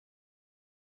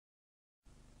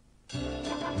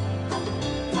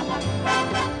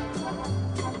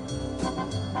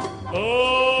Good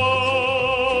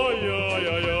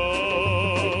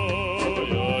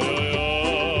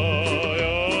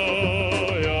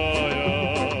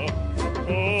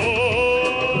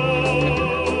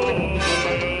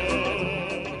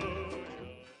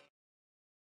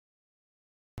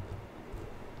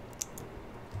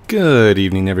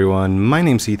evening, everyone. My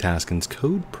name's Heath Haskins,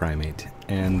 Code Primate,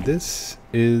 and this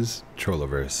is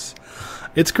Trolliverse.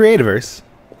 It's Creativerse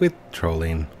with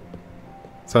trolling.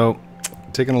 So,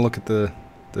 taking a look at the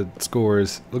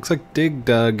scores, looks like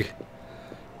DigDug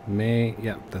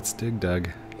yeah, that's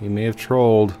DigDug. He may have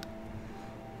trolled.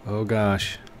 Oh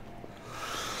gosh.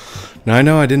 Now I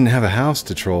know I didn't have a house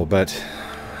to troll, but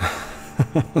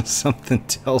something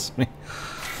tells me.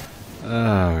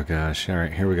 Oh gosh. All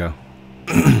right, here we go.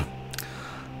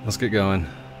 Let's get going.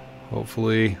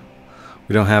 Hopefully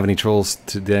we don't have any trolls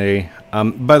today.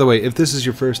 By the way, if this is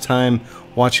your first time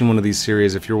watching one of these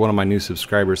series, if you're one of my new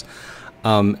subscribers,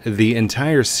 the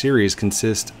entire series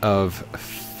consists of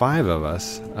 5 of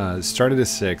us. Started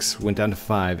as 6, went down to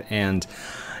 5, and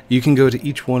you can go to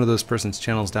each one of those person's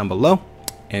channels down below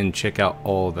and check out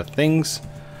all the things.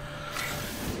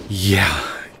 Yeah,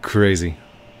 crazy.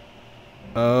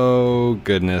 Oh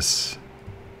goodness.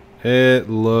 It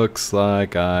looks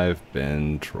like I've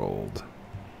been trolled.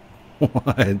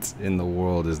 What in the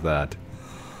world is that?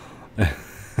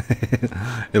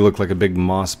 It looked like a big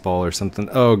moss ball or something.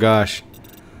 Oh gosh.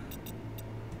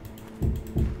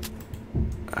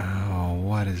 Oh,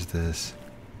 what is this?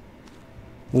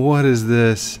 What is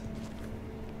this?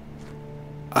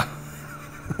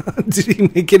 Did he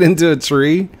make it into a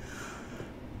tree?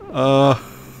 Oh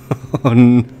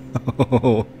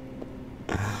no.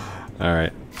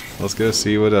 Alright. Let's go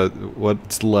see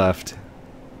what's left.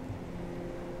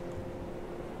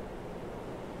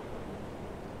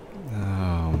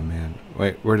 Oh man.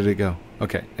 Wait, where did it go?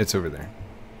 Okay, it's over there.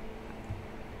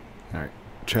 Alright,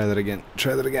 try that again.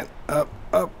 Try that again. Up,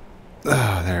 up.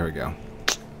 Oh, there we go.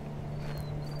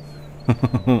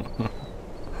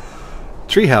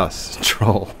 Treehouse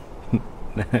troll.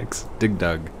 Next,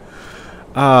 DigDug.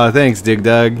 Ah, thanks,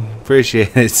 DigDug.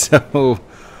 Appreciate it. So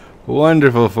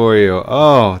wonderful for you.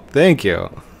 Oh, thank you.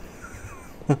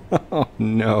 Oh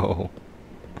no.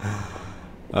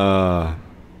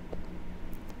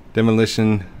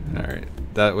 Demolition. Alright,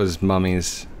 that was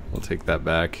mummies. We'll take that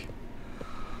back.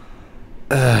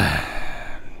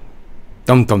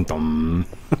 Dum dum dum.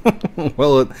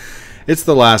 Well, it's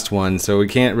the last one, so we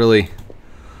can't really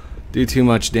do too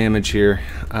much damage here.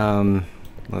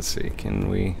 Let's see, can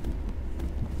we...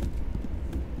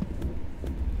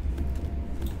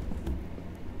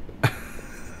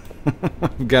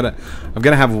 I've gotta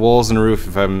have walls and a roof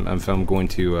if I'm going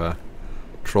to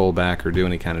troll back or do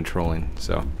any kind of trolling.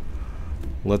 So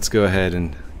let's go ahead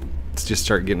and let's just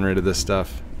start getting rid of this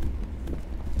stuff.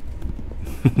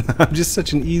 I'm just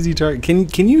such an easy target.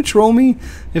 Can you troll me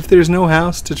if there's no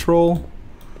house to troll?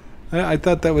 I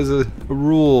thought that was a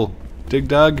rule.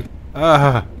 DigDug.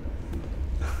 Ah.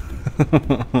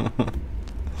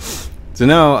 So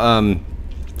now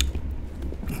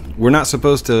we're not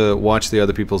supposed to watch the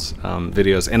other people's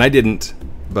videos, and I didn't,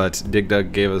 but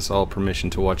DigDug gave us all permission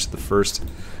to watch the first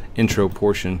intro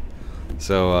portion,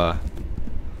 so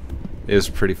it was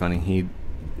pretty funny.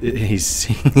 He's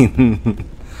singing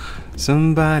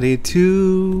somebody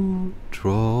to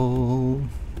troll.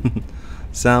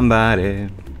 Somebody,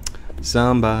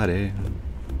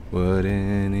 would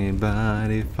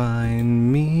anybody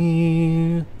find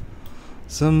me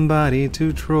somebody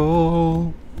to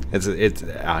troll?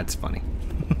 It's funny.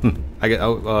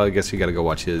 I guess you gotta go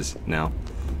watch his now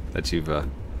that you've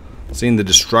seen the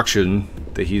destruction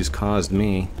that he's caused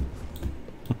me.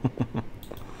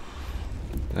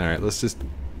 Alright, let's just...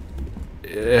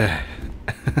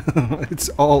 It's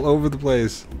all over the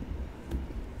place.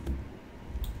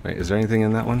 Wait, is there anything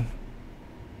in that one?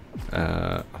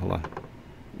 Hold on.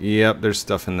 Yep, there's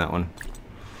stuff in that one.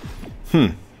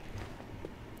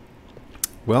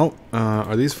 Well,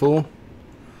 are these full?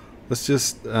 Let's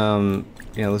just, yeah,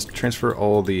 let's transfer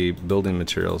all the building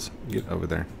materials. Get over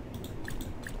there.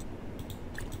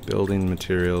 Building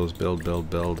materials, build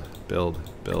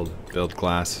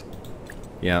glass.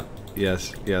 Yeah,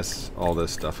 yes, all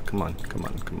this stuff. Come on.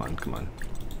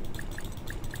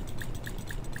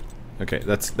 Okay,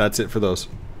 that's it for those.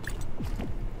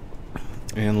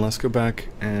 And let's go back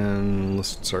and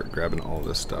let's start grabbing all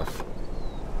this stuff.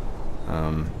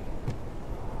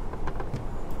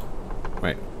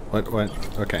 Wait. What?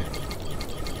 Okay.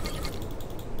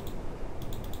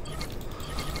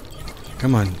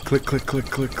 Come on. Click.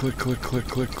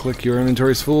 Your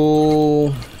inventory's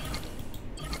full.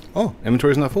 Oh,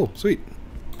 inventory's not full. Sweet.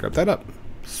 Grab that up.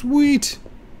 Sweet.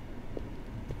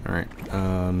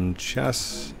 Alright,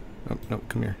 chess. Oh, no,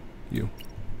 come here. You.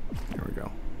 There we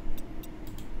go.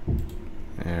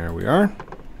 There we are.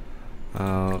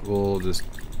 We'll just,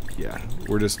 yeah,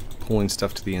 we're just pulling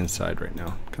stuff to the inside right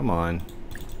now. Come on.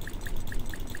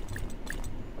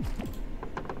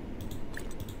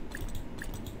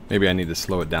 Maybe I need to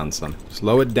slow it down some.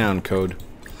 Slow it down, code.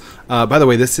 By the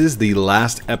way, this is the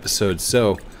last episode,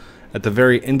 so at the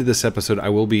very end of this episode, I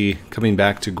will be coming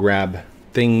back to grab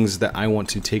things that I want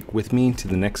to take with me to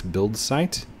the next build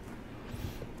site.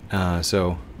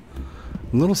 So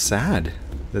I'm a little sad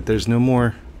that there's no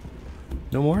more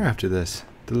after this.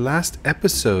 The last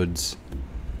episodes.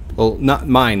 Well, not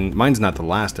mine. Mine's not the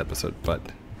last episode,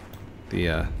 but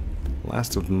the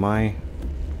last of my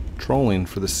trolling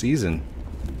for the season.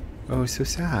 Oh, so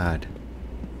sad.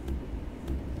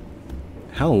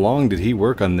 How long did he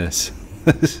work on this?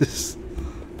 This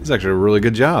is actually a really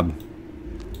good job.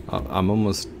 I'm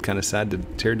almost kind of sad to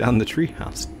tear down the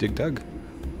treehouse. DigDug.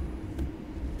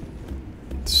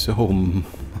 So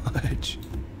much.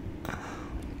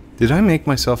 Did I make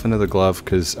myself another glove?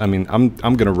 Because I mean,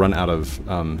 I'm gonna run out of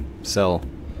cell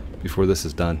before this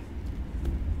is done.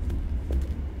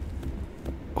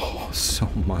 Oh, so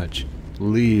much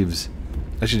leaves.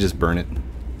 I should just burn it.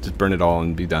 Just burn it all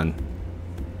and be done.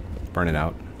 Burn it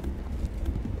out.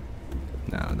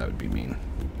 No, that would be mean.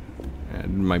 It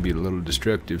might be a little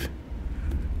destructive.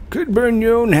 Could burn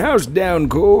your own house down,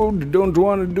 Code. Don't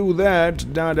want to do that.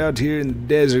 Not out here in the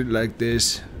desert like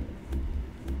this.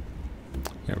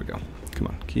 There we go. Come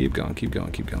on. Keep going, keep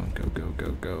going, keep going. Go, go,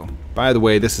 go, go. By the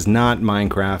way, this is not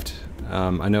Minecraft.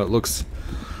 I know it looks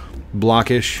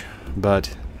blockish,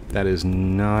 but that is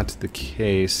not the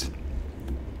case.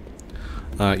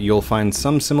 You'll find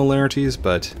some similarities,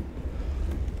 but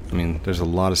I mean, there's a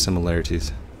lot of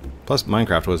similarities. Plus,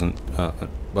 Minecraft wasn't,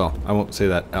 well, I won't say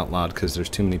that out loud because there's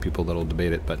too many people that'll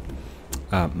debate it, but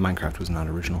Minecraft was not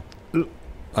original.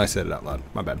 I said it out loud.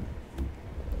 My bad.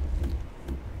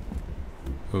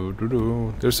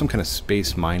 There's some kind of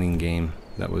space mining game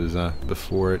that was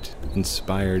before it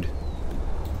inspired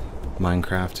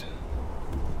Minecraft.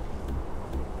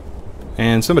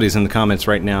 And somebody's in the comments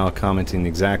right now commenting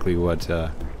exactly what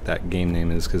that game name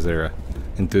is because they're an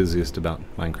enthusiast about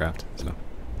Minecraft. So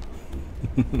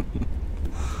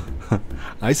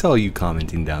I saw you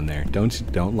commenting down there.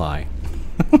 Don't lie.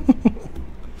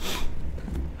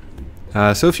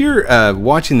 So if you're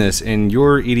watching this and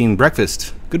you're eating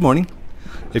breakfast, good morning.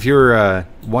 If you're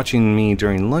watching me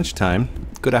during lunchtime,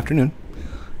 good afternoon.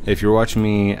 If you're watching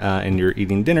me and you're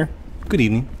eating dinner, good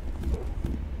evening.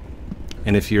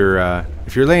 And if you're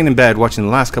laying in bed watching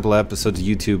the last couple of episodes of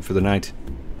YouTube for the night,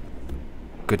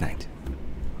 good night.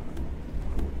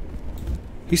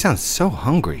 He sounds so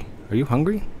hungry. Are you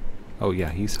hungry? Oh yeah,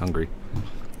 he's hungry.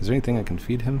 Is there anything I can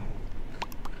feed him?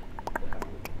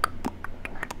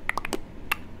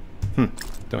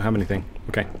 Don't have anything.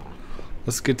 Okay.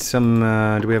 Let's get some,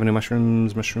 do we have any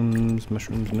mushrooms? Mushrooms,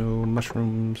 mushrooms, no.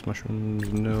 Mushrooms,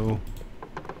 mushrooms, no.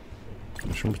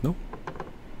 Mushrooms, no.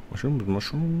 Mushrooms,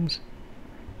 mushrooms.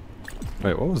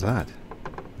 Wait, what was that?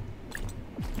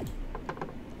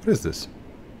 What is this?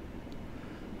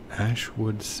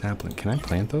 Ashwood sapling. Can I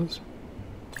plant those?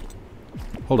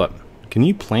 Hold up. Can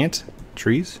you plant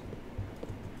trees?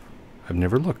 I've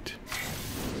never looked.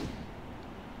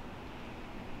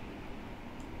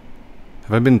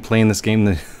 Have I been playing this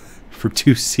game for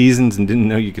 2 seasons and didn't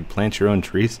know you could plant your own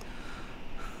trees?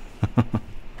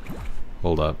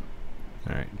 Hold up.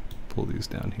 Alright, pull these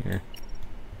down here.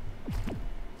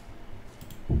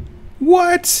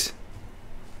 What?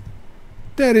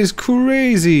 That is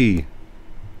crazy!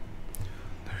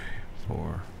 3,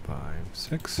 4, 5,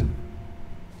 6. 1,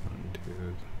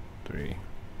 2, 3,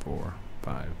 4,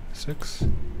 5, 6.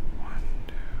 1,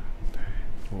 2, 3,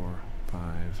 4,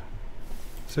 5,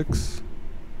 6.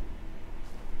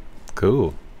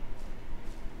 Cool.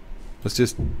 Let's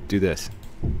just do this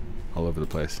all over the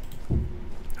place.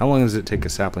 How long does it take a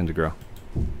sapling to grow?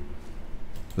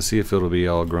 Let's see if it'll be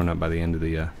all grown up by the end of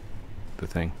the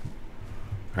thing.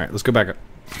 All right, let's go back up.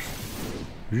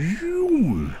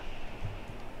 Zoom.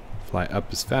 Fly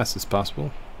up as fast as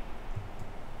possible.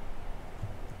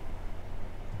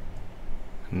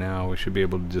 Now we should be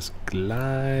able to just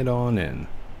glide on in.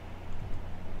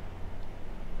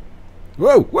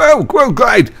 Whoa, whoa, whoa,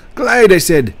 glide! Glide, I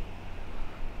said!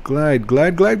 Glide,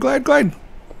 glide, glide, glide, glide!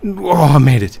 Oh, I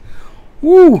made it!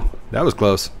 Woo! That was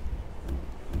close.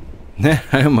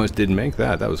 I almost didn't make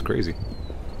that. That was crazy.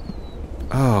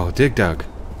 Oh, DigDug.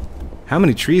 How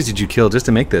many trees did you kill just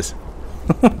to make this?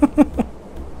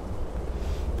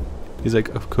 He's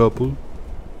like, a couple.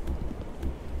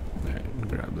 Alright,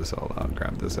 grab this all out,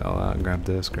 grab this all out, grab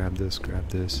this, grab this, grab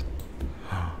this.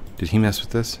 Did he mess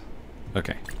with this?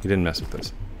 Okay, he didn't mess with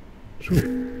this.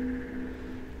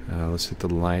 Let's hit the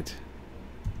light.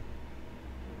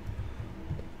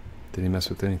 Did he mess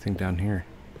with anything down here?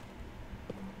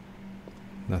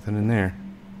 Nothing in there.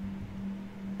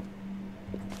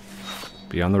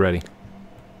 Be on the ready.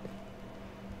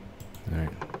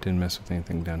 Alright, didn't mess with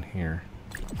anything down here.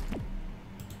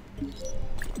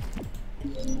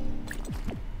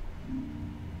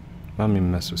 Mommy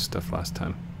messed with stuff last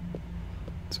time.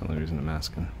 That's the only reason I'm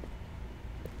asking.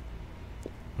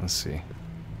 Let's see.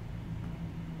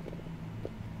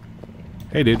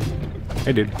 Hey dude.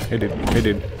 Hey dude. Hey dude. Hey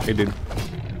dude. Hey dude.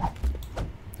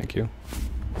 Thank you.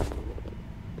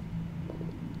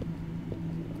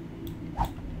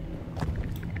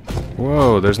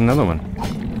 Whoa, there's another one.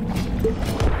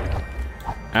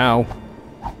 Ow.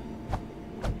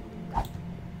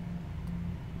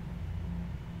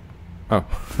 Oh.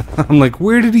 I'm like,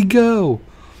 where did he go?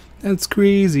 That's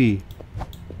crazy.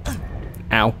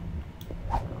 Ow.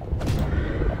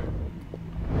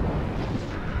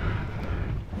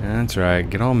 That's right.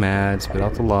 Get all mad, spit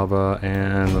out the lava,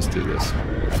 and let's do this.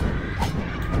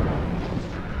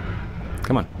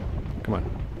 Come on. Come on.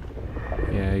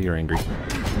 Yeah, you're angry.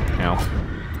 Ow.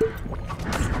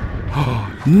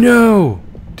 Oh, no!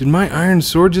 Did my iron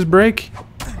sword just break?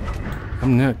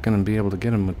 I'm not gonna be able to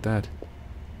get him with that.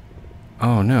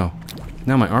 Oh, no.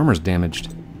 Now my armor's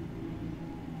damaged.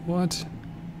 What?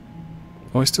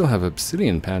 Oh, I still have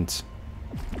obsidian pants.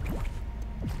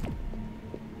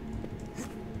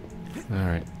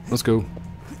 Alright, let's go.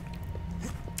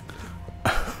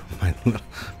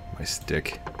 my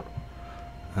stick.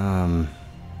 Can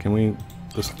we...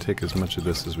 Let's take as much of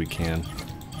this as we can.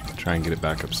 Try and get it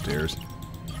back upstairs.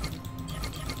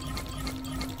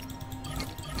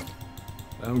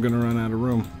 I'm gonna run out of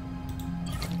room.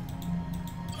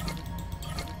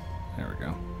 There we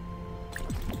go.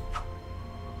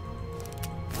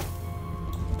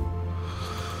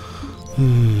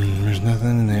 There's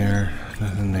nothing in there.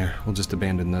 Nothing there. We'll just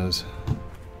abandon those.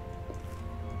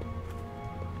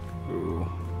 Ooh,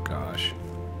 gosh.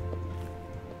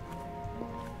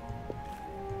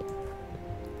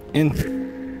 In.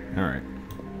 Alright.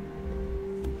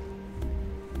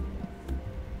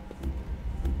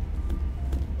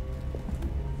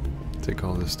 Take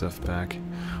all this stuff back.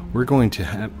 We're going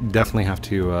to definitely have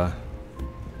to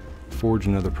forge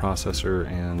another processor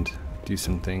and do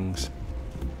some things.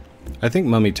 I think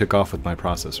Mummy took off with my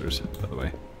processors, by the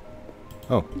way.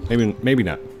 Oh, maybe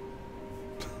not.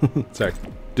 Sorry.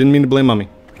 Didn't mean to blame Mummy.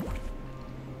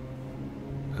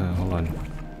 Hold on.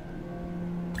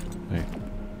 Wait.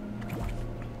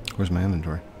 Where's my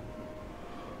inventory?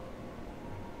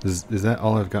 Is that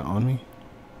all I've got on me?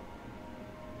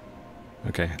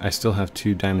 Okay, I still have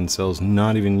 2 diamond cells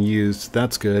not even used.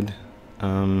 That's good.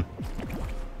 Hold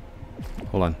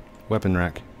on. Weapon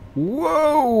rack.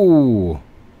 Whoa!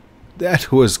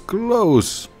 That was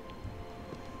close!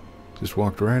 Just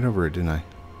walked right over it, didn't I?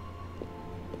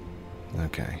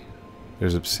 Okay.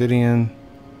 There's obsidian,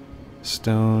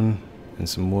 stone, and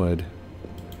some wood.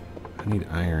 I need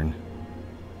iron.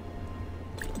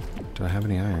 Do I have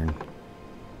any iron?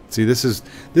 See, this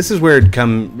is where it'd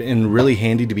come in really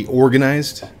handy to be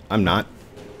organized. I'm not.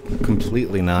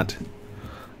 Completely not.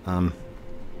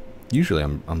 Usually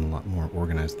I'm a lot more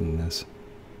organized than this.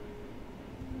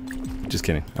 Just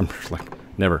kidding. I'm like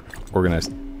never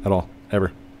organized at all.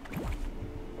 Ever.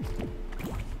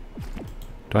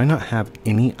 Do I not have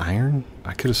any iron?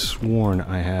 I could have sworn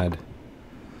I had...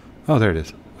 Oh, there it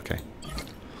is. Okay.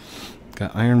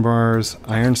 Got iron bars,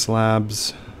 iron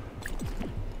slabs.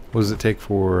 What does it take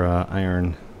for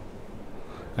iron?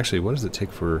 Actually, what does it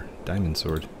take for diamond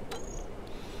sword?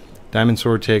 Diamond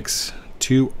sword takes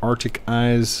 2 Arctic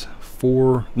eyes,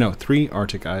 3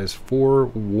 Arctic eyes, 4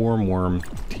 warm worm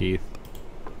teeth.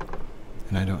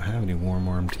 And I don't have any warm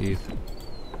worm teeth.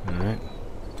 Alright.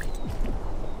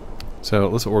 So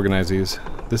let's organize these.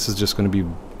 This is just going to be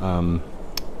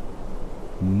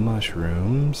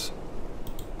mushrooms,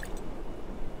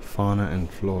 fauna and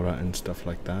flora and stuff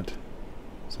like that.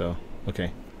 So,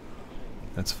 okay.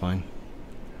 That's fine.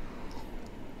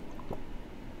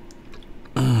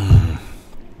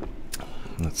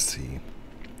 Let's see.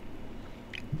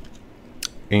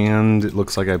 And it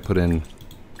looks like I put in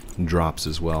drops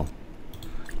as well.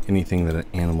 Anything that an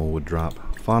animal would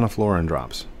drop. Fauna, flora, and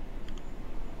drops.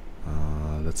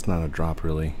 That's not a drop,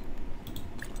 really.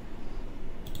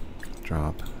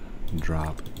 Drop,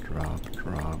 drop, drop,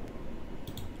 drop,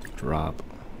 drop,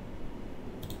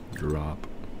 drop.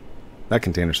 That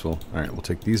container's full. Alright, we'll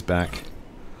take these back.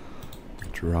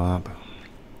 Drop,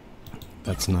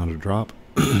 That's not a drop.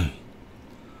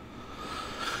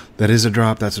 That is a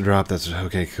drop. That's a drop. That's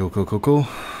okay. Cool, cool, cool, cool.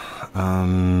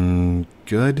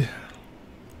 Good.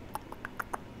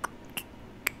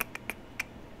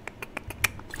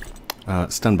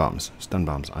 Stun bombs. Stun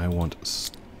bombs. I want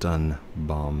stun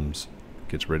bombs.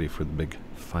 Gets ready for the big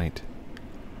fight.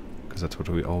 Because that's what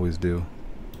we always do.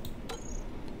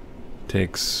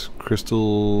 Takes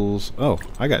crystals. Oh,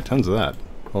 I got tons of that.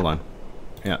 Hold on.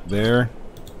 Yeah, there,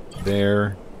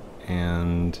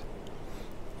 and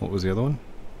what was the other one?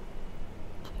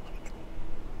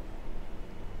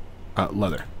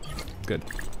 Leather. Good.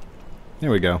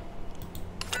 There we go.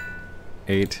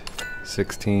 8,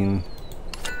 16,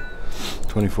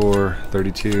 24,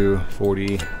 32,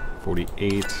 40,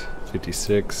 48,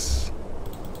 56.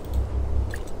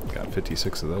 Got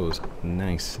 56 of those.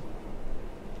 Nice.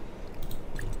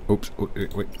 Oops.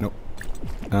 Wait, no.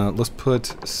 Let's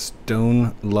put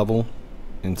stone level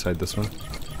inside this one.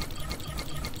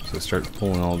 So start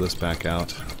pulling all this back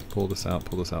out. Pull this out,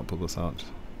 pull this out, pull this out.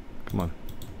 Come on.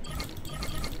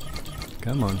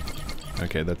 Come on.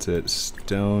 Okay, that's it.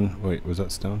 Stone. Wait, was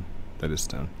that stone? That is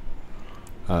stone.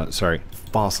 Sorry.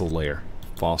 Fossil layer.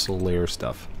 Fossil layer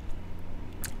stuff.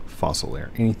 Fossil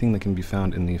layer. Anything that can be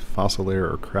found in the fossil layer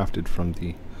or crafted from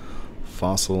the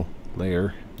fossil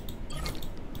layer.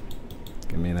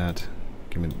 Give me that.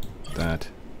 Give me that.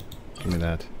 Give me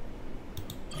that.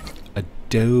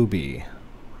 Adobe.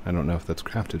 I don't know if that's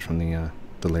crafted from the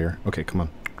layer. Okay, come on.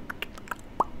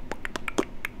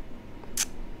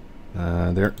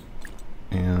 There.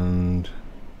 And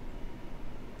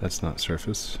that's not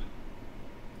surface.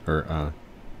 Or,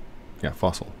 yeah,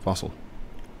 fossil. Fossil.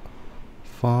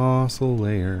 Fossil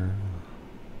layer.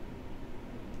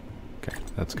 Okay,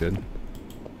 that's good.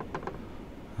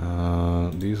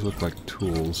 These look like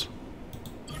tools.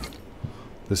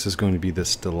 This is going to be the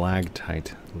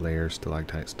stalactite layer.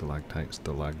 Stalactite, stalactite,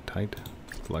 stalactite,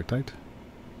 stalactite.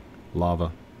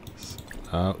 Lava.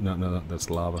 Oh, no, that's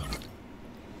lava.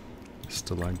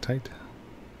 Stalactite.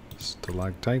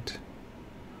 Stalactite.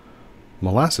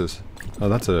 Molasses. Oh,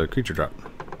 that's a creature drop.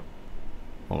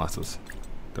 Molasses.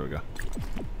 There we go.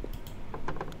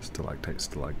 Stalactite,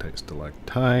 stalactite,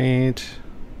 stalactite.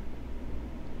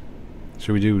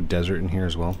 Should we do desert in here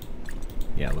as well?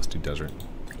 Yeah, let's do desert.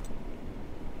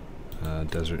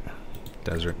 Desert.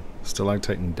 Desert.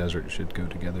 Stalactite and desert should go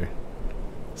together.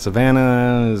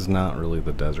 Savannah is not really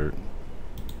the desert.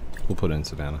 We'll put in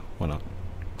Savannah. Why not?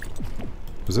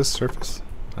 Was this surface?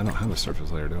 I don't have a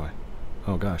surface layer, do I?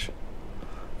 Oh gosh.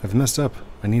 I've messed up.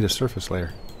 I need a surface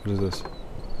layer. What is this?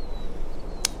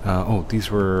 Oh, these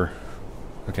were...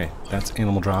 Okay, that's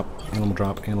animal drop, animal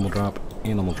drop, animal drop,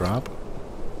 animal drop.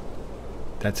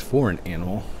 That's for an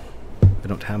animal. I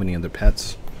don't have any other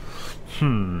pets.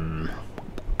 Here,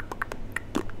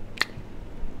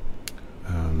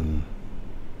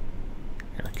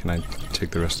 can I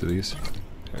take the rest of these?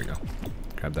 There we go.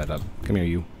 Grab that up. Come here,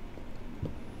 you.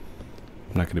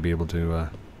 I'm not going to be able to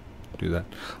do that.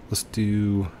 Let's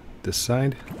do this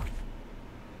side.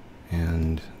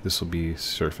 And this will be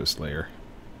surface layer.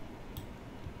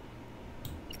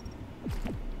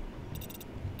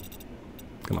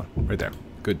 Come on, right there.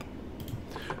 Good.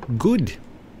 Good!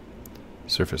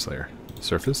 Surface layer.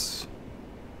 Surface.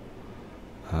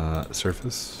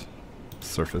 Surface.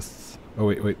 Surface. Oh,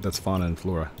 wait, that's fauna and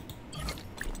flora.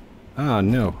 Ah,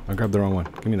 no, I grabbed the wrong one.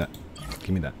 Give me that. Give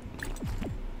me that.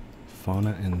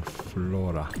 Fauna and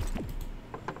flora.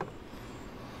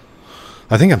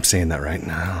 I think I'm saying that right.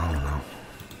 No, I don't know.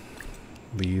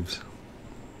 Leaves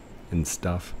and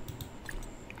stuff.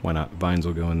 Why not? Vines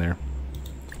will go in there.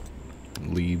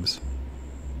 Leaves.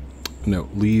 No,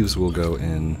 leaves will go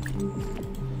in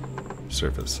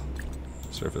surface.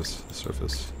 Surface,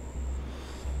 surface.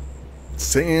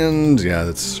 Sand, yeah,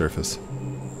 that's surface.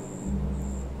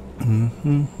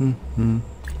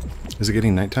 Is it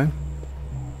getting nighttime?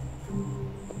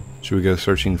 Should we go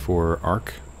searching for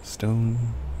arc stone?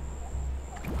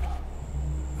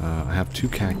 I have 2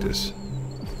 cactus.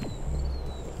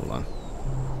 Hold on.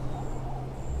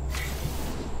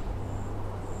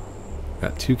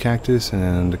 Got 2 cactus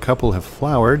and a couple have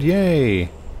flowered.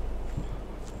 Yay!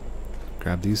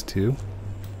 Grab these 2.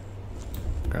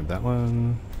 Grab that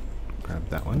one. Grab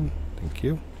that one. Thank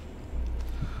you.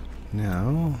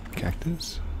 Now,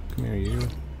 cactus. Come here, you.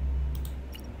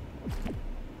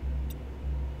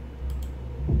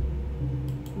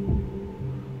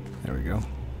 There we go.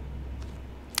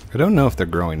 I don't know if they're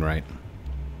growing right.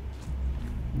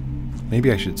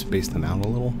 Maybe I should space them out a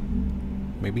little.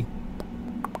 Maybe.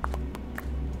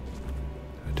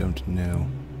 I don't know.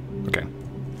 Okay.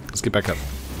 Let's get back up.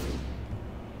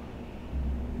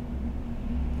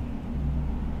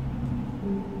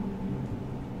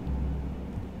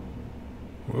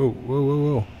 Whoa, whoa, whoa,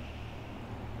 whoa.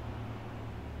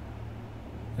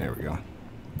 There we go.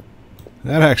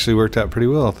 That actually worked out pretty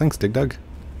well. Thanks, DigDug.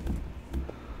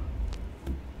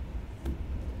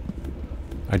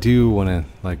 I do want to,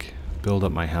 like, build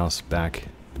up my house back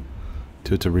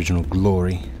to its original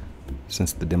glory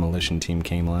since the demolition team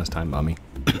came last time, Mommy.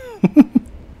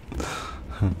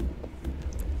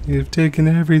 You've taken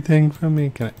everything from me.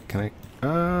 Can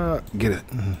I get it?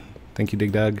 Thank you,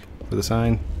 DigDug, for the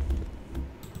sign.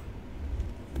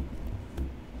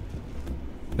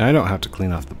 Now I don't have to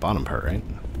clean off the bottom part, right?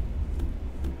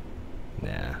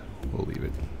 Nah, we'll leave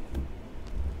it.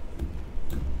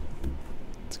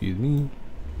 Excuse me.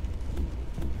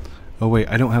 Oh wait,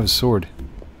 I don't have a sword.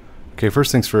 Okay,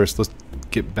 first things first, let's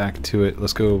get back to it.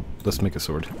 Let's make a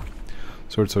sword.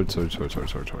 Sword.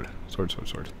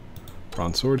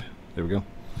 Bronze sword. There we go.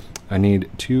 I need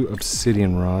 2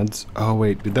 obsidian rods. Oh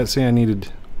wait, did that say I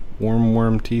needed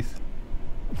worm teeth?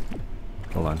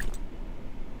 Hold on.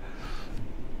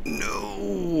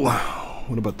 No!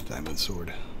 What about the diamond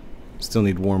sword? Still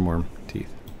need worm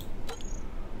teeth.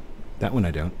 That one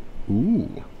I don't.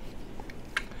 Ooh.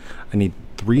 I need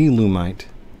 3 lumite,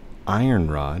 iron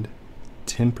rod,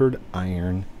 tempered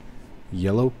iron,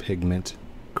 yellow pigment,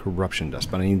 corruption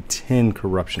dust. But I need 10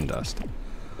 corruption dust.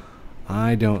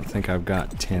 I don't think I've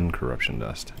got 10 corruption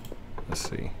dust. Let's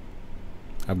see.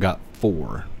 I've got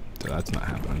 4, so that's not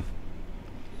happening.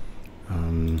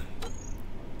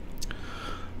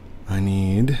 I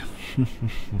need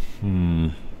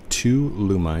 2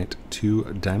 lumite,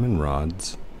 2 diamond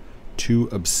rods, 2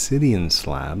 obsidian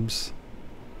slabs,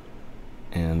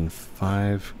 and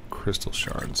 5 crystal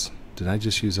shards. Did I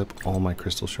just use up all my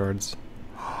crystal shards?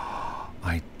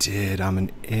 I did. I'm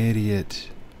an idiot.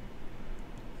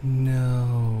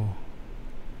 No.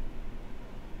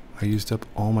 I used up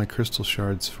all my crystal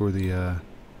shards for the,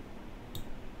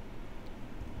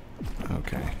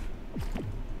 Okay.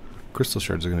 Crystal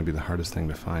shards are going to be the hardest thing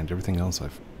to find. Everything else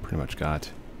I've pretty much got.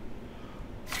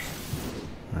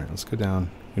 Alright, let's go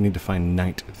down. We need to find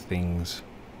night things.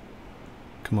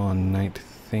 Come on, night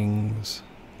things.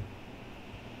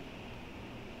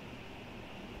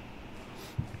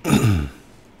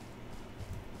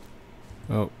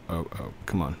 Oh,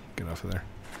 come on. Get off of there.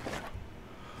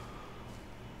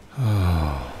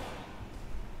 Oh.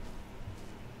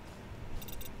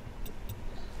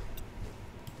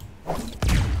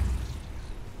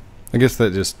 I guess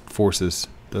that just forces,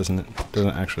 doesn't it?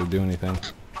 Doesn't actually do anything.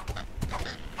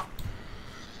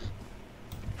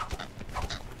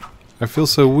 I feel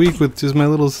so weak with just my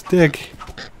little stick.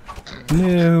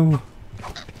 No.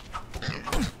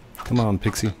 Come on,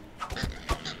 Pixie.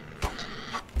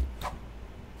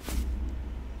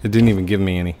 It didn't even give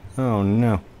me any. Oh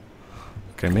no.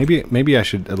 Okay, maybe I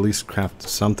should at least craft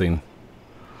something.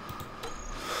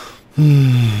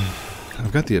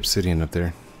 I've got the obsidian up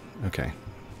there. Okay.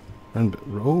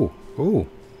 Oh.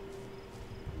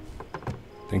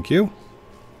 Thank you.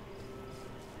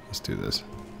 Let's do this.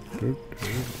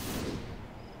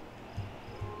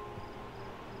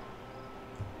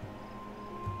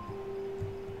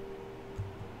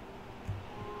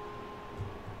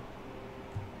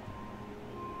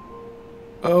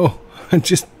 Oh,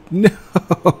 just no.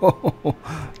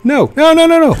 No.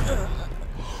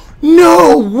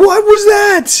 No, what was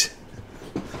that?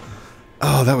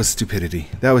 Oh, that was stupidity.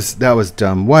 That was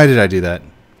dumb. Why did I do that?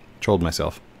 Trolled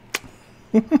myself.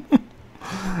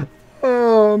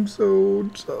 Oh, I'm so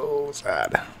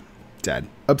sad. Sad.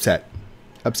 Upset.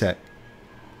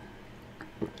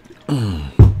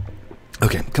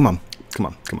 Okay, come on.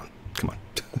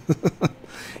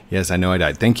 Yes, I know I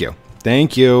died. Thank you.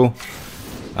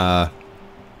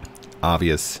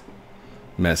 Obvious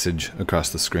message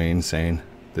across the screen saying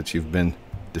that you've been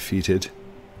defeated.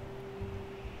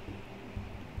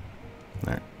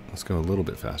 Alright, let's go a little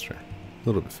bit faster.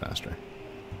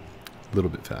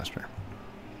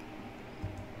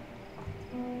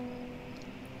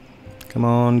 Come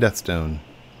on, Deathstone.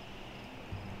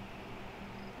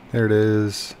 There it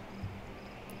is.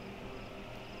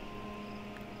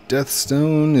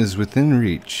 Deathstone is within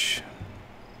reach.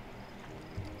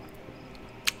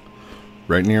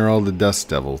 Right near all the dust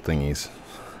devil thingies.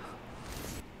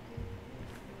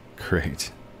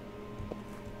 Great.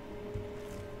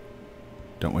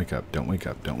 Don't wake up.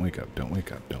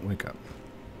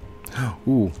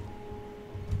 Ooh.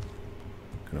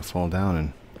 Gonna fall down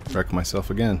and wreck myself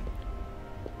again.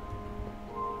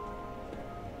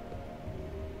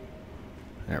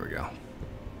 There we go.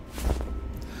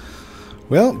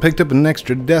 Well, picked up an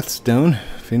extra death stone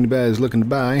if anybody's looking to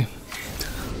buy.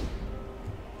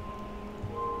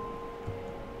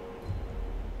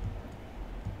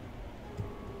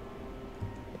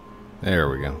 There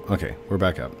we go. Okay, we're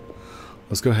back up.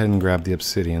 Let's go ahead and grab the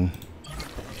obsidian.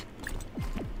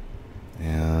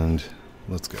 And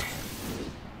let's go.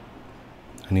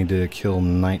 I need to kill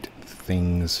night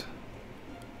things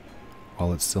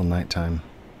while it's still nighttime.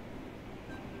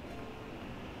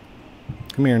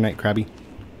 Come here, night crabby.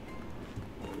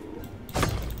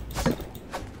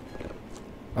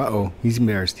 Uh-oh, he's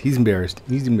embarrassed. He's embarrassed.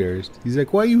 He's embarrassed. He's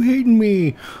like, why are you hating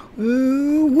me?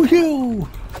 Woohoo!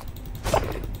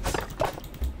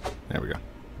 There we go.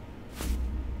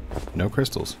 No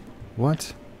crystals.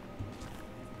 What?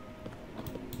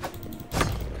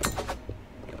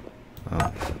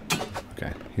 Oh.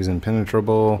 Okay. He's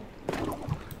impenetrable.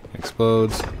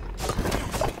 Explodes.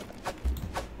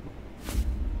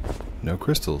 No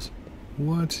crystals.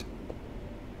 What?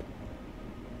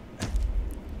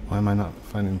 Why am I not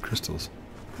finding crystals?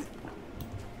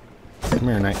 Come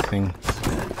here, night thing.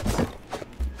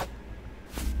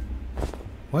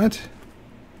 What?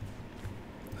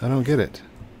 I don't get it.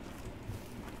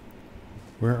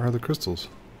 Where are the crystals?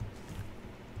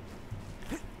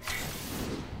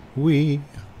 We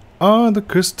are the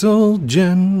crystal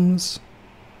gems.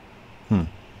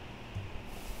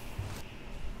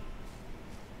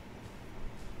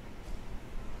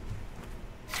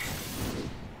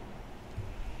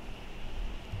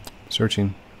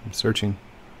 Searching. I'm searching.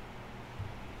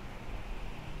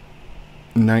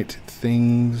 Night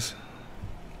things.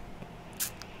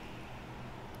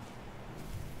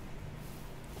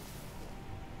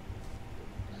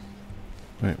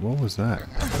 Wait, what was that?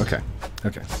 Okay.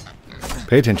 Okay.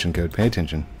 Pay attention, Code. Pay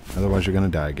attention. Otherwise you're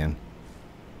going to die again.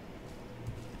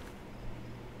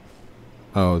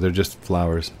 Oh, they're just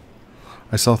flowers.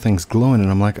 I saw things glowing and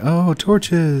I'm like, oh,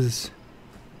 torches!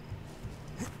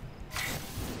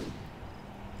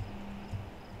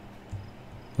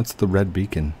 What's the red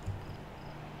beacon?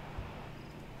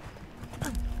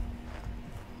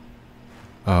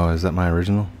 Oh, is that my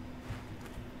original?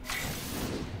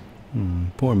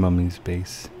 Poor mummy's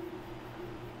base.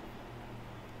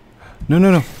 No,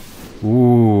 no, no.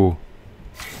 Ooh.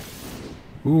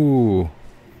 Ooh.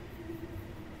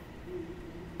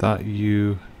 Thought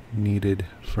you needed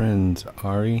friends,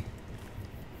 Ari.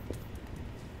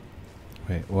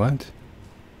 Wait, what?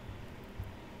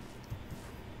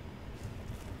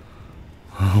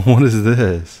 What is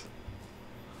this?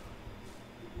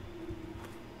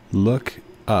 Look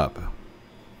up.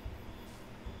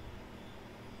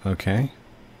 Okay.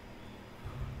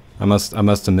 I must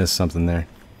have missed something there.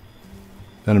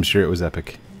 But I'm sure it was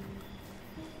epic.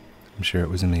 I'm sure it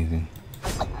was amazing.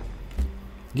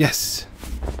 Yes!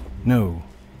 No.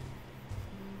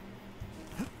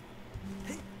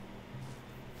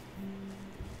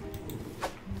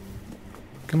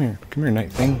 Come here,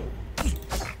 night thing.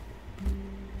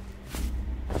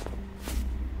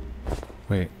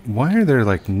 Wait, why are there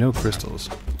like no crystals?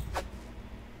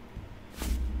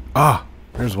 Ah,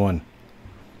 there's one.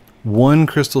 One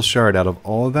crystal shard out of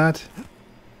all of that?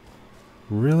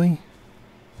 Really?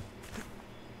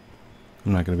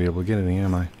 I'm not going to be able to get any,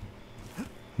 am I?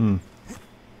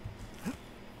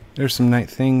 There's some night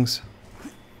things.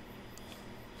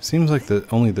 Seems like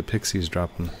only the pixies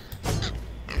drop them.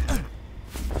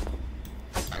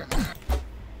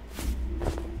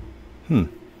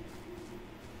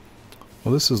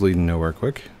 Well, this is leading nowhere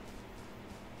quick.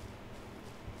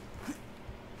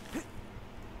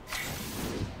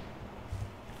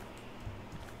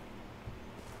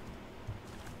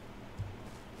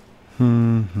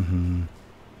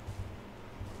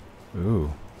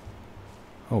 Ooh.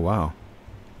 Oh, wow.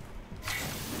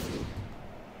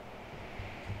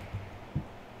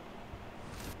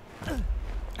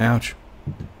 Ouch.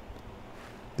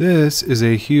 This is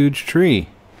a huge tree.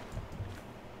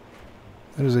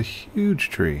 That is a huge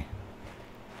tree.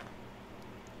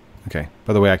 Okay,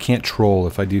 by the way, I can't troll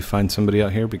if I do find somebody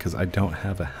out here because I don't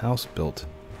have a house built.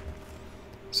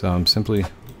 So I'm simply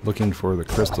looking for the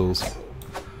crystals,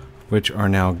 which are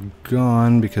now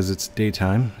gone because it's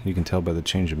daytime. You can tell by the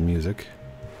change of music.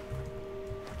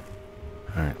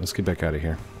 Alright, let's get back out of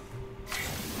here.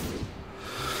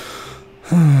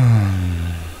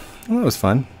 Well, that was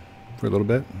fun for a little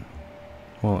bit.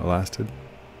 Well, it lasted.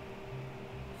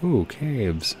 Ooh,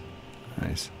 caves.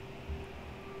 Nice.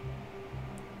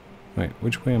 Wait,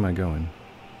 which way am I going?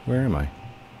 Where am I?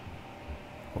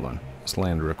 Hold on. Let's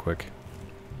land real quick.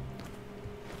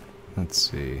 Let's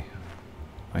see.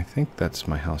 I think that's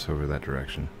my house over that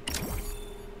direction.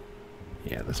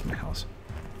 Yeah, that's my house.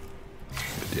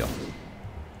 Good deal.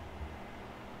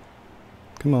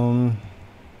 Come on.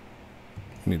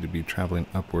 We need to be traveling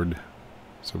upward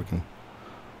so we can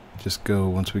just go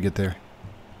once we get there.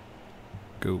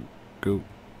 Go, go,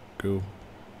 go.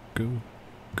 Go.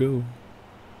 Go.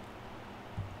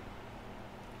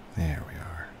 There we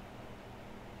are.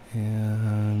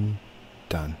 And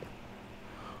done.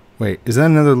 Wait, is that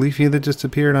another leafy that just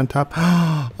appeared on top?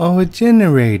 Oh, it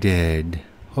generated.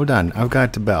 Hold on, I've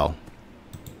got the bell.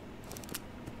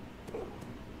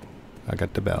 I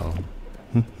got the bell.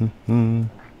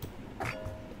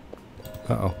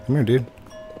 Uh-oh, come here, dude.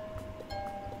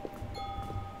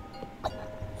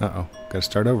 Uh-oh, gotta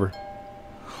start over.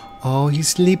 Oh, he's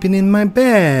sleeping in my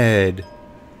bed.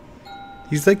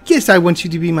 He's like, yes, I want you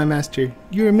to be my master.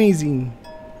 You're amazing.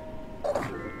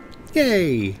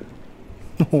 Yay.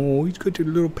 Oh, he's got a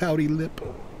little pouty lip.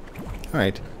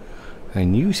 Alright.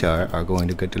 And you, sir, are going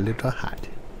to get a little hot.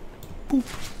 Boop.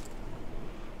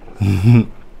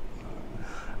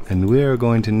 And we're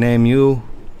going to name you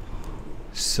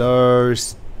Sir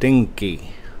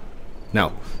Stinky.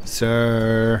 No,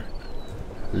 Sir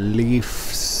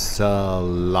Leaf-Salot.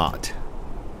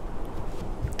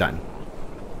 Done.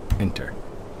 Enter.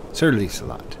 Sir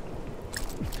Leaf-Salot.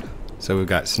 So we've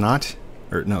got Snot,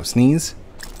 or no, Sneeze,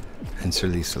 and Sir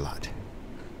Leaf-Salot.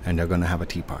 And they're going to have a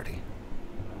tea party.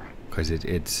 Because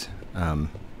it's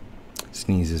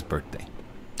Sneeze's birthday.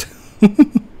 There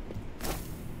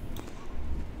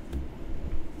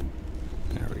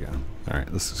we go.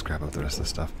 Alright, let's just grab up the rest of the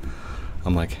stuff.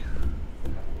 I'm like,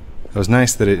 it was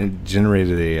nice that it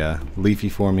generated a leafy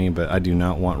for me, but I do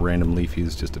not want random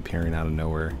leafies just appearing out of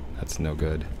nowhere. That's no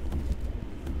good.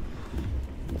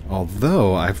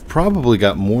 Although, I've probably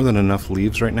got more than enough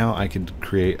leaves right now, I could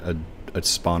create a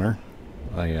spawner.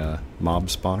 A mob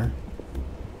spawner.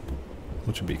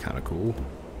 Which would be kind of cool,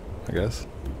 I guess.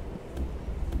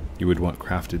 You would want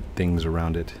crafted things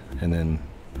around it, and then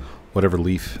whatever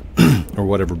leaf or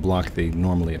whatever block they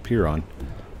normally appear on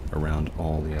around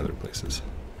all the other places.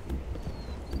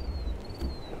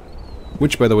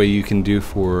 Which, by the way, you can do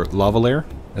for lava layer,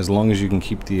 as long as you can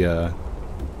keep the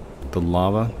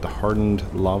lava, the hardened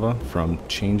lava, from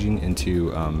changing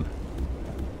into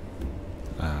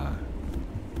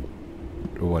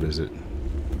what is it?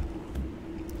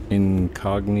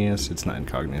 Incognious? It's not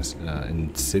incognious.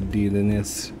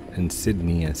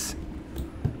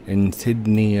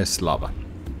 Insidious lava.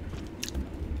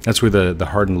 That's where the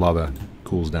hardened lava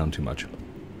cools down too much.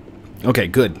 Okay,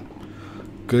 good.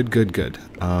 Good.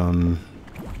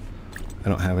 I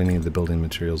don't have any of the building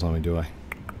materials on me, do I?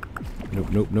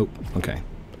 Nope. Okay.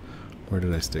 Where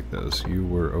did I stick those? You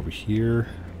were over here.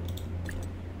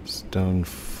 Stone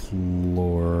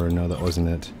floor. No, that wasn't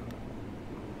it.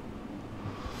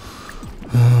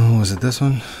 Was it this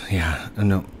one? Yeah.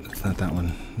 No, it's not that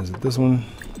one. Is it this one?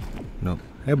 Nope.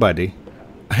 Hey, buddy.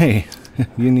 Hey,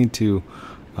 you need to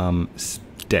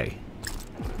stay.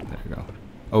 There you go.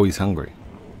 Oh, he's hungry.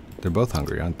 They're both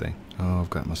hungry, aren't they? Oh, I've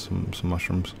got some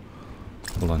mushrooms.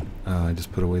 Hold on. I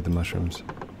just put away the mushrooms.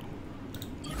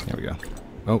 There we go.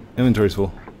 Oh, inventory's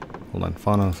full. Hold on.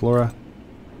 Fauna and flora.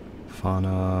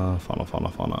 Fauna.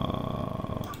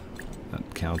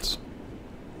 That counts.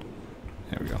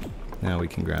 There we go. Now we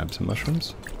can grab some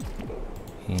mushrooms.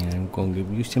 And I'm going to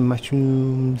give you some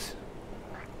mushrooms.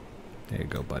 There you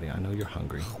go, buddy. I know you're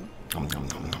hungry.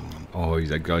 Oh, he's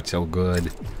like, oh, it's so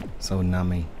good. So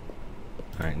nummy.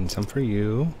 Alright, and some for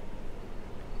you.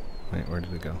 Wait, where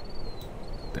did it go?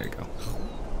 There you go.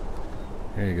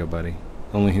 There you go, buddy.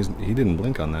 Only he didn't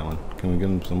blink on that one. Can we give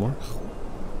him some more?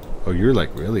 Oh, you're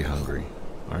like really hungry,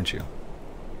 aren't you?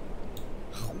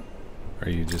 Are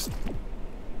you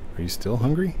still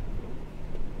hungry?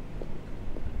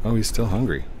 Oh, he's still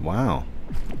hungry. Wow.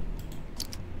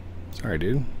 Sorry,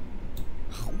 dude.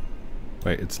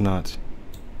 Wait, it's not.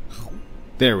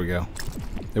 There we go.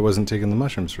 It wasn't taking the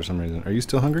mushrooms for some reason. Are you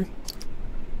still hungry?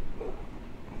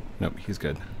 Nope, he's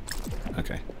good.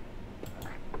 Okay.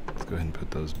 Let's go ahead and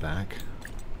put those back.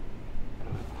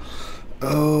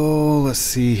 Oh, let's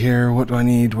see here. What do I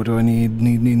need? What do I need?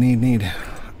 Need.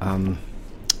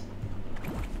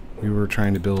 We were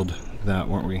trying to build that,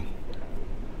 weren't we?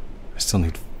 I still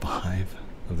need 5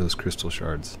 of those crystal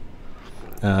shards.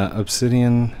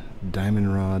 Obsidian,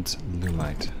 diamond rods,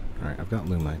 lumite. Alright, I've got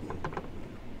lumite.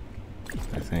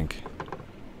 I think.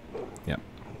 Yep.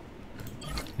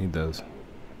 Need those.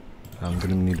 I'm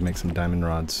gonna need to make some diamond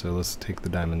rods, so let's take the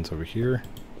diamonds over here.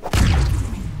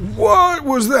 What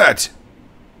was that?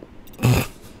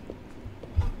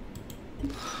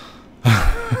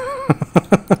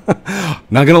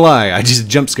 Not gonna lie, I just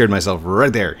jump scared myself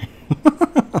right there.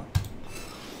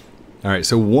 Alright,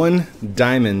 so 1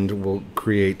 diamond will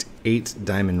create 8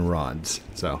 diamond rods.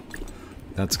 So,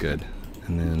 that's good.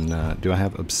 And then, do I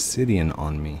have obsidian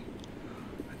on me?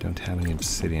 I don't have any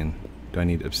obsidian. Do I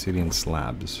need obsidian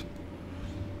slabs?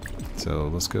 So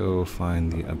let's go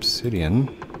find the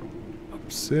obsidian.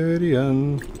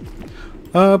 Obsidian.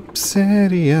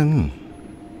 Obsidian.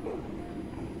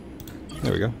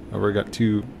 There we go. I've already got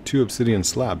two obsidian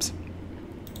slabs.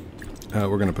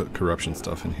 We're gonna put corruption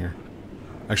stuff in here.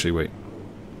 Actually, wait.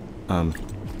 Where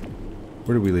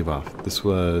did we leave off? This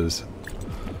was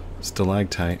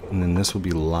stalactite, and then this will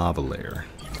be lava layer.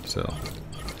 So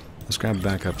let's grab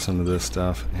back up some of this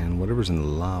stuff and whatever's in the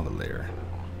lava layer.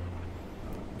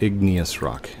 Igneous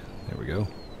rock. There we go.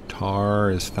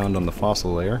 Tar is found on the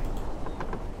fossil layer.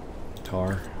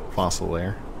 Tar, fossil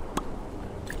layer.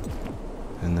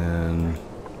 And then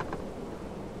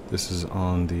this is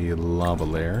on the lava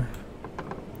layer.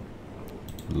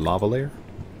 Lava layer?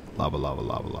 Lava, lava,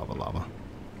 lava, lava, lava.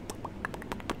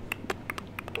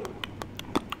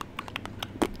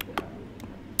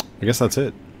 I guess that's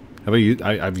it.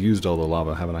 I've used all the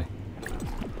lava, haven't I?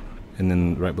 And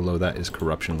then right below that is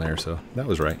corruption layer, so that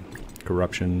was right.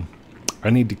 Corruption.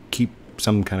 I need to keep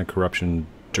some kind of corruption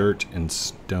dirt and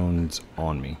stones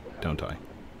on me, don't I?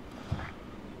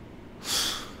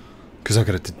 Because I've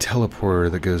got a teleporter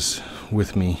that goes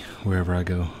with me wherever I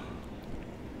go.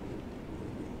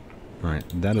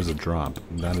 Alright, that is a drop.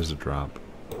 That is a drop.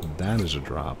 That is a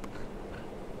drop.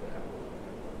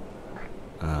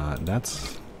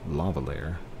 That's lava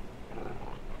layer.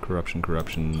 Corruption,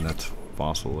 corruption, that's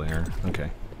fossil layer.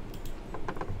 Okay.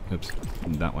 Oops,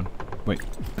 that one. Wait,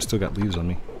 I still got leaves on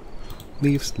me.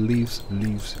 Leaves, leaves,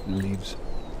 leaves, leaves.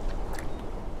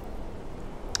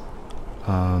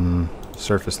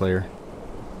 Surface layer.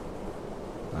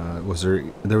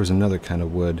 There was another kind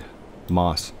of wood.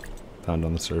 Moss. Found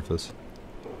on the surface.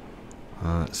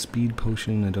 Speed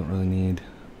potion, I don't really need.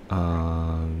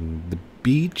 The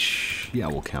beach, yeah,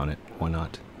 we'll count it. Why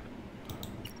not?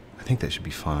 I think that should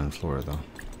be fauna and flora, though.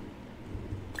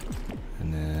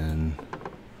 And then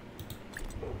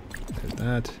there's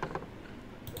that.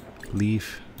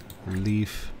 Leaf,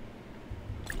 leaf.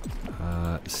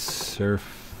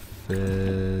 Surface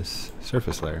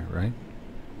layer, right?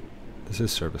 This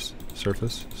is surface,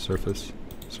 surface, surface,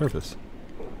 surface.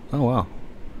 Oh wow,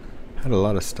 had a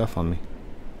lot of stuff on me.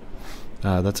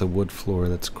 That's a wood floor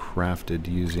that's crafted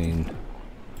using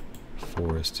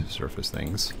forest surface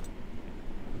things.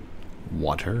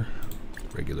 Water,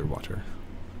 regular water.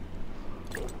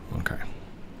 Okay.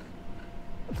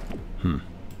 No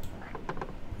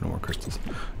more crystals.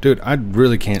 Dude, I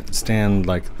really can't stand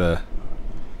like the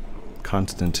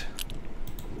constant.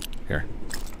 Here.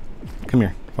 Come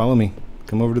here. Follow me.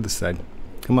 Come over to this side.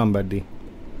 Come on, buddy.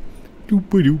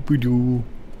 Doop-a-doop-a-doo.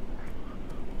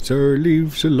 Sir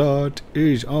Leaves-a-Lot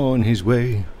is on his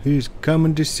way. He's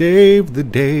coming to save the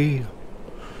day.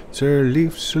 Sir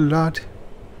Leaves-a-Lot.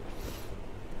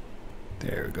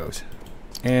 There it goes.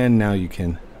 And now you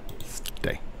can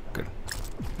stay. Good.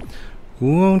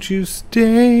 Won't you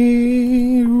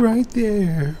stay right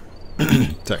there?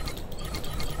 Sorry.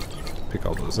 Pick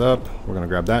all those up. We're gonna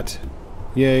grab that.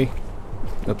 Yay.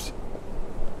 Oops.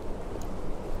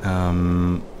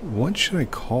 What should I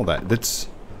call that? That's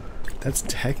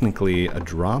technically a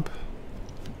drop.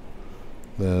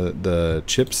 The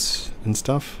chips and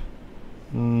stuff.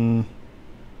 Okay,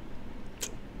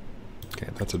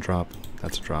 that's a drop.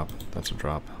 That's a drop. That's a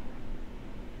drop.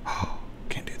 Oh,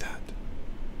 can't do that.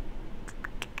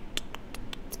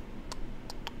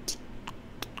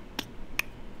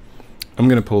 I'm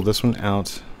gonna pull this one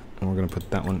out, and we're gonna put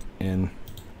that one in.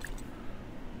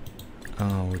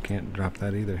 Oh, we can't drop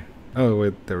that either. Oh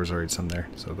wait, there was already some there,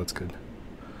 so that's good.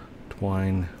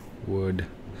 Twine, wood,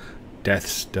 death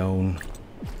stone.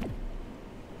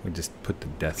 We just put the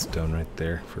death stone right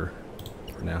there for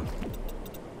now.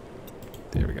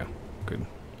 There we go. Good.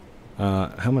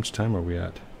 How much time are we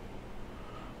at?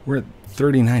 We're at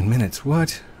 39 minutes.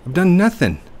 What? I've done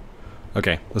nothing.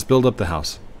 Okay, let's build up the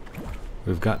house.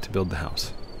 We've got to build the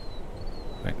house.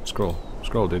 Right, scroll.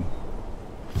 Scroll, dude.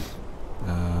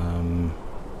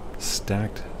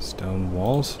 Stacked stone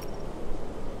walls.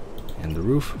 And the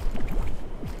roof.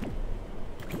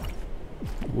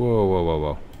 Whoa, whoa, whoa,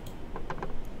 whoa.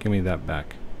 Give me that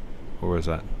back. Where was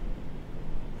that?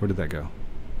 Where did that go?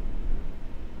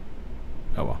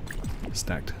 Oh well.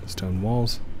 Stacked stone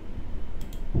walls.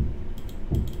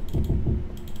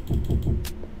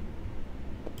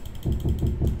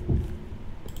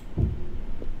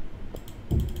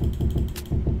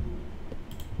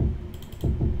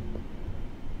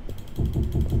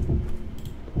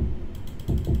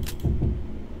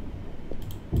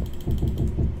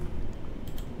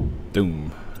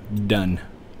 Boom. Done.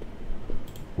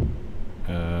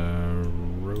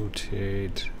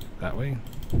 Rotate that way.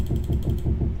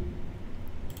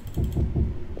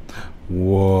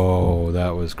 Whoa,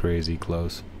 that was crazy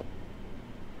close.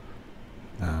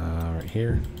 Right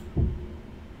here.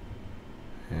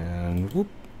 And whoop.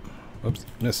 Oops,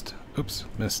 missed. Oops,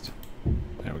 missed.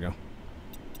 There we go.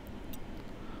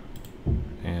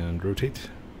 And rotate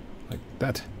like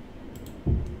that.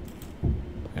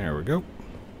 There we go.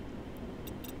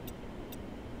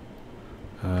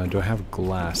 Do I have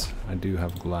glass? I do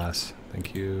have glass.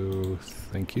 Thank you.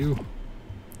 Thank you.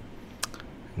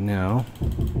 Now,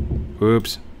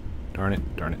 oops. Darn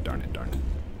it, darn it, darn it, darn it.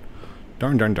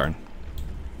 Darn, darn, darn.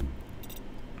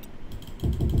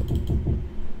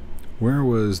 Where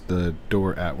was the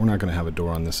door at? We're not going to have a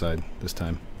door on this side this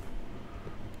time.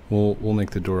 We'll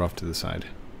make the door off to the side.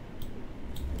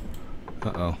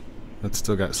 Uh-oh. That's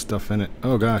still got stuff in it.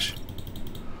 Oh gosh.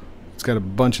 It's got a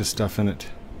bunch of stuff in it.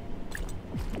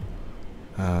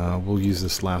 We'll use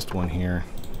this last one here.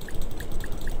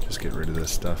 Just get rid of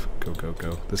this stuff. Go, go,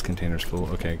 go. This container's full.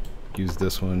 Okay. Use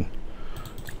this one.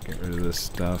 Get rid of this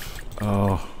stuff.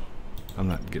 Oh. I'm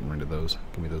not getting rid of those.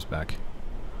 Give me those back.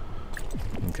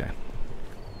 Okay.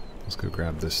 Let's go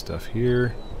grab this stuff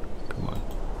here. Come on.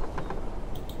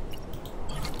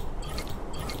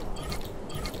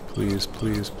 Please,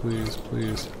 please, please,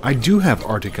 please. I do have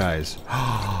Arctic Eyes.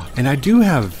 And I do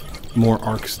have more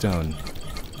Arc Stone.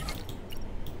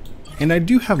 And I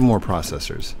do have more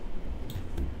processors.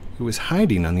 It was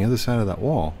hiding on the other side of that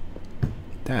wall.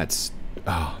 That's...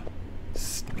 oh,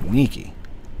 sneaky.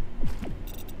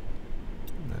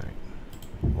 Alright.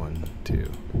 1,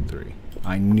 2, 3.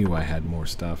 I knew I had more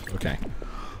stuff. Okay.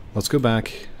 Let's go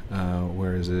back.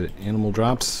 Where is it? Animal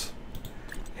drops?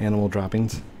 Animal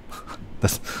droppings?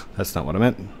 That's not what I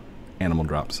meant. Animal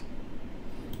drops.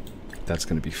 That's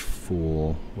going to be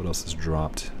full. What else is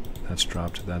dropped? That's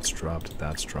dropped. That's dropped.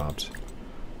 That's dropped.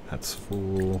 That's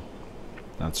full.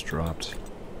 That's dropped.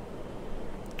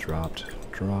 Dropped.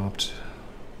 Dropped.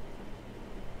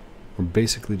 We're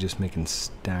basically just making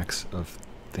stacks of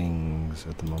things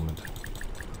at the moment.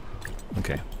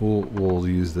 Okay, we'll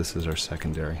use this as our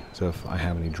secondary. So if I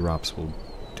have any drops, we'll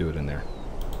do it in there.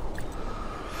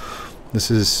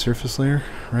 This is surface layer,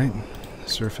 right?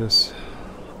 Surface.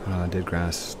 Dead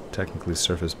grass, technically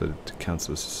surface, but it counts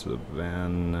as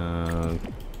savanna.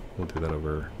 We'll do that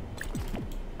over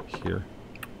here.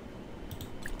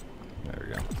 There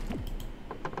we go.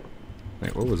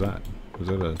 Wait, what was that? Was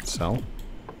that a cell?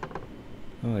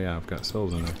 Oh yeah, I've got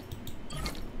cells in there.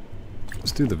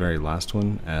 Let's do the very last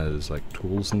one as like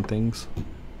tools and things.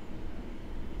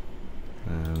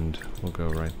 And we'll go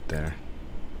right there.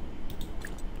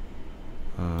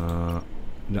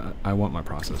 No, I want my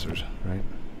processors, right?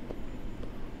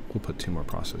 We'll put 2 more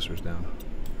processors down.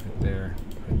 Right there,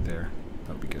 right there.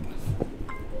 That'll be good.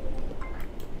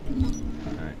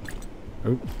 Alright.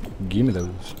 Oh, gimme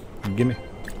those. Gimme.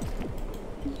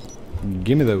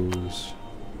 Gimme those.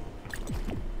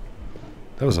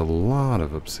 That was a lot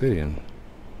of obsidian.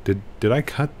 Did I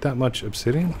cut that much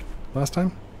obsidian last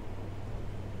time?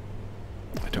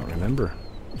 I don't remember.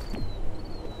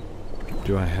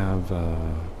 Do I have,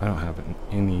 I don't have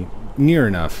any near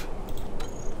enough.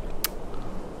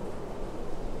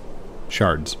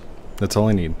 Shards. That's all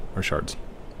I need, are shards.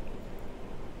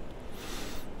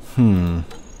 The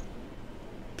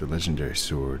legendary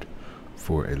sword.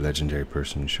 For a legendary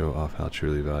person, show off how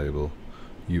truly valuable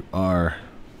you are.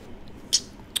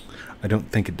 I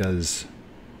don't think it does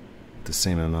the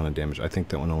same amount of damage. I think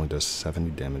that one only does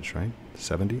 70 damage, right?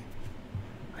 70?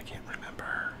 I can't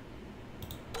remember.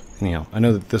 Anyhow, I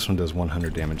know that this one does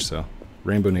 100 damage, so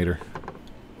Rainbow Nader.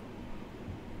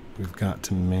 We've got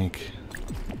to make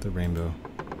the rainbow.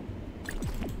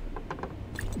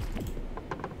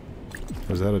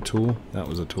 Was that a tool? That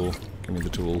was a tool. Give me the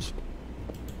tools.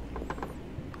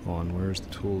 Hold on, where's the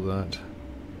tool at?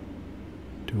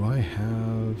 Do I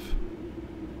have...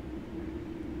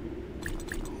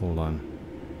 Hold on.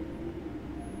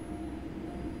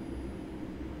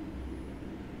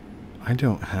 I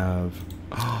don't have...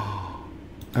 Oh,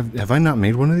 have I not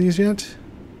made one of these yet?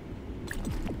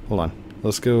 Hold on.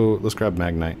 Let's go... Let's grab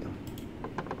Magnite.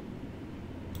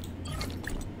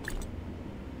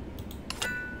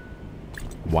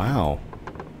 Wow.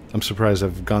 I'm surprised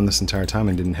I've gone this entire time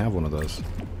and didn't have one of those.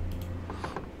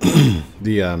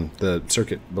 The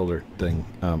circuit builder thing.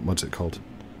 What's it called?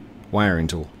 Wiring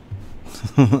tool.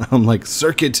 I'm like,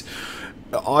 circuit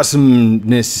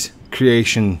awesomeness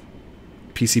creation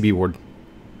PCB board.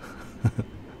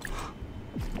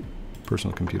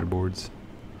 Personal computer boards.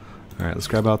 Alright, let's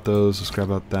grab out those. Let's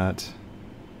grab out that.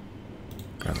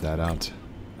 Grab that out.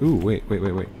 Ooh, wait.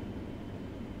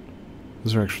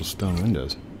 Those are actual stone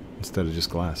windows instead of just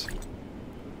glass.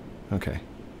 Okay.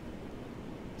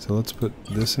 So let's put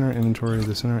this in our inventory,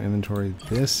 this in our inventory,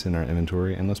 this in our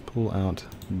inventory, and let's pull out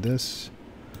this,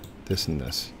 this, and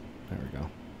this. There we go.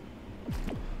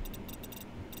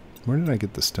 Where did I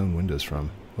get the stone windows from?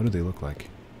 What do they look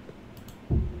like?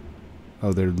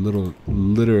 Oh, they're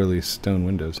literally stone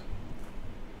windows.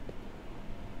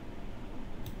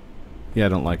 Yeah, I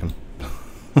don't like them.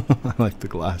 I like the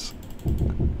glass.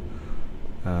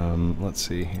 Let's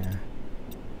see here.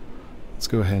 Let's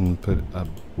go ahead and put a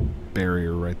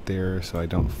barrier right there so I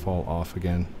don't fall off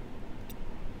again.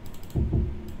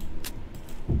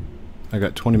 I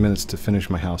got 20 minutes to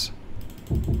finish my house.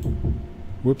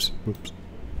 Whoops, whoops.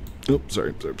 Oops,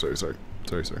 sorry.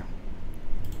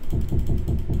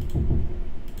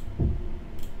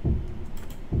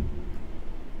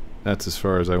 That's as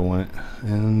far as I went.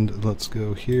 And let's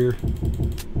go here.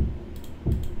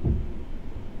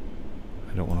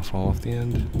 I don't want to fall off the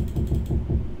end.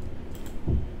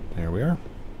 There we are.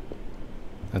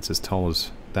 That's as tall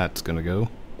as that's going to go.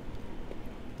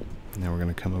 Now we're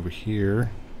going to come over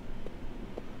here.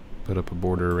 Put up a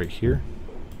border right here.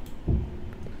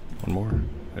 One more.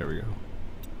 There we go.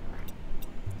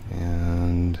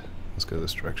 And let's go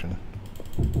this direction.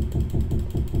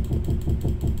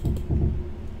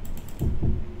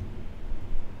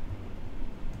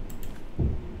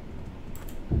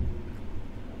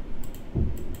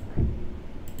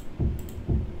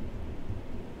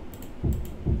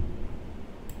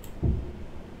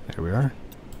 There we are.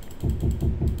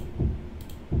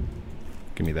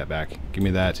 Give me that back. Give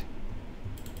me that.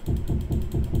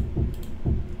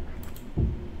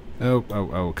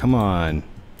 Oh, come on.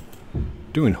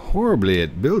 Doing horribly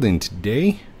at building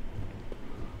today.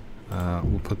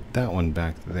 We'll put that one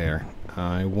back there.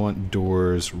 I want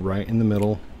doors right in the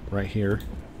middle, right here.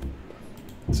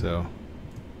 So,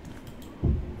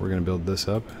 we're going to build this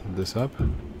up, just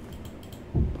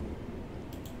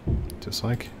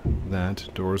like that.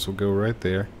 Doors will go right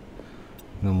there.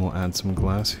 And then we'll add some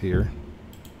glass here.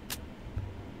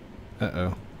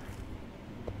 Uh-oh.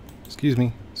 Excuse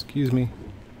me.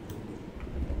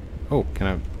 Oh,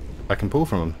 I can pull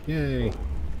from them. Yay.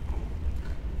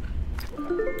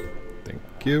 Thank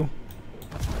you.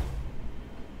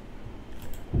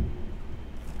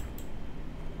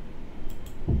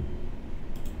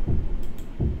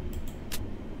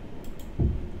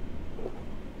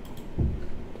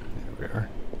 There we are.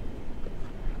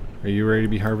 Are you ready to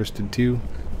be harvested too?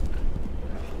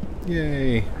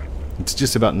 Yay. It's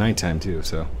just about nighttime too,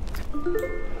 so.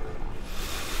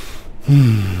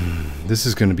 This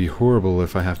is going to be horrible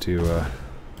if I have to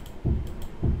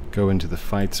go into the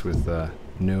fights with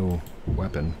no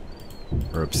weapon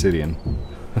or obsidian.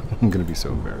 I'm going to be so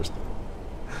embarrassed.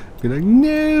 Be like,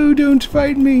 no, don't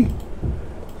fight me.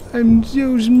 I'm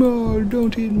so small,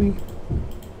 don't hit me.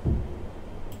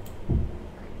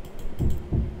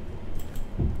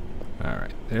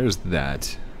 Alright, there's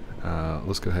that.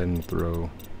 Let's go ahead and throw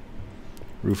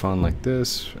roof on like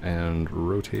this and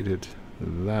rotate it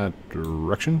that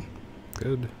direction.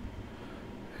 Good.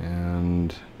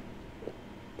 And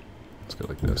let's go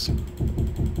like this.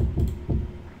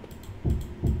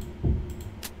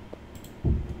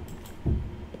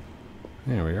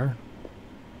 There we are.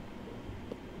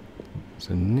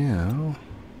 So now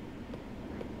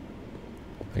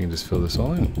I can just fill this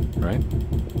all in, right?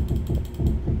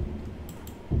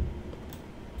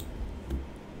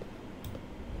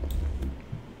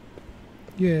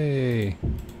 Yay!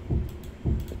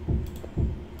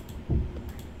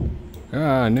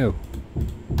 Ah, no.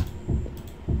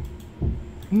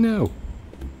 No.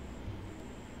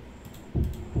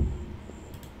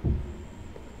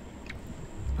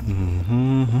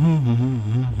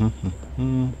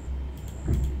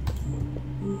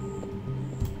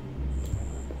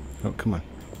 Oh, come on.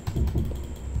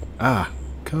 Ah,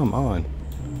 come on.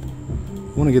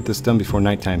 I want to get this done before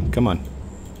nighttime. Come on.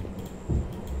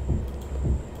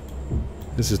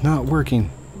 This is not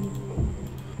working.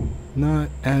 Not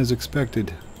as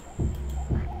expected.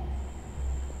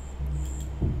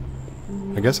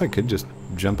 I guess I could just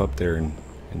jump up there and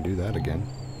do that again.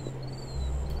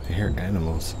 I hear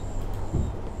animals.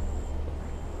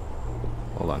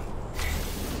 Hold on.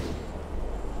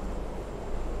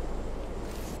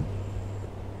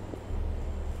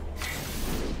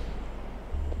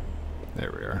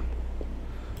 There we are.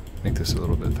 Make this a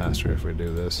little bit faster if we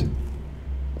do this.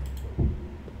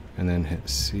 And then hit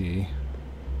C.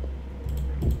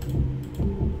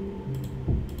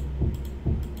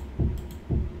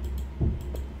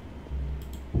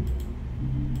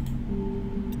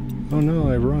 Oh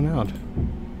no, I've run out.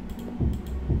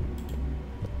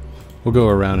 We'll go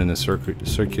around in a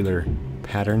circular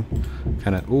pattern.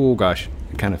 Kind of, oh gosh,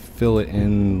 kind of fill it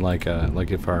in like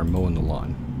if I were mowing the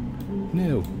lawn.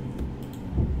 No.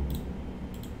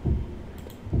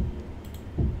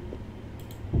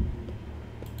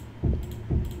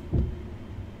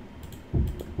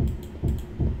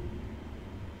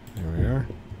 There we are.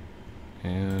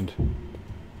 And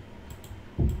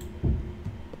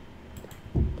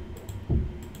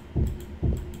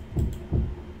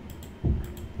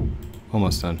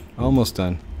almost done. Almost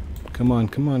done. Come on,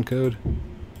 code.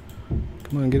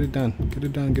 Come on, get it done. Get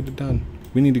it done, get it done.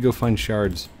 We need to go find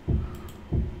shards.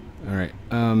 Alright,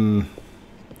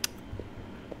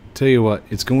 tell you what,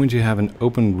 it's going to have an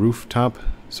open rooftop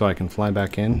so I can fly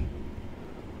back in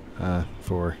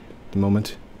for the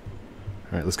moment.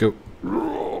 Alright, let's go.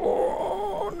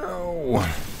 Oh, no.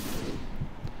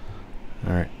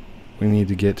 Alright, we need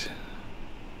to get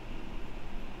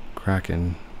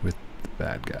cracking with the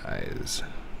bad guys.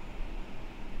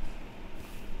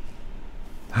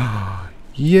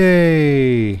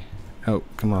 Yay! Oh,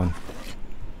 come on.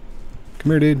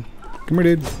 Come here, dude. Come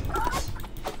here, dude.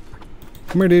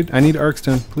 Come here, dude. I need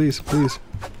Arkstone. Please, please.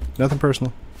 Nothing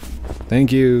personal.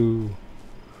 Thank you.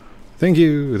 Thank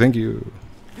you. Thank you.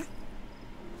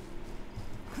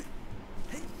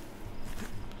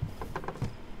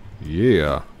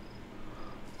 Yeah.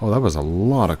 Oh, that was a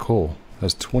lot of coal. That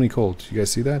was 20 coal. Did you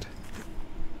guys see that?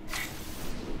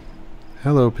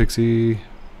 Hello, Pixie.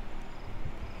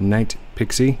 Night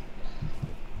Pixie.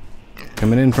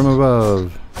 Coming in from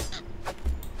above.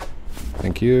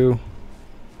 Thank you.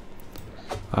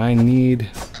 I need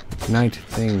night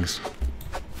things.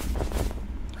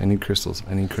 I need crystals.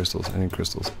 I need crystals. I need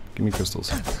crystals. Give me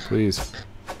crystals. Please.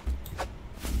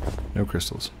 No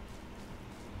crystals.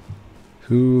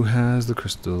 Who has the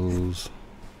crystals?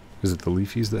 Is it the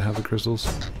leafies that have the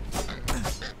crystals?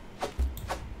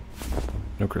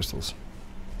 No crystals.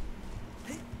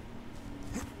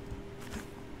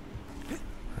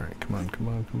 Alright, come on, come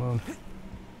on, come on.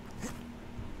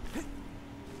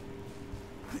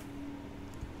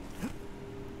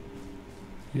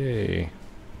 Yay.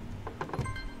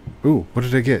 Ooh, what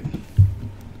did I get?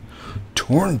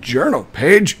 Torn journal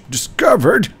page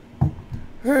discovered.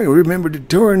 I remember the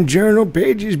torn journal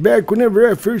pages back whenever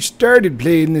I first started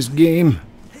playing this game.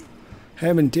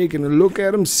 Haven't taken a look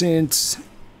at them since.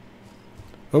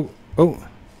 Oh, oh.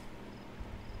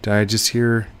 Did I just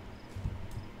hear...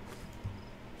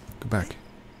 Go back.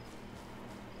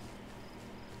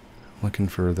 I'm looking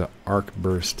for the arc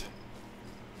burst.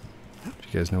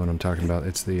 If you guys know what I'm talking about,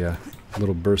 it's the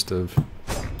little burst of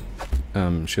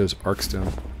shows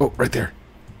Arkstone. Oh, right there,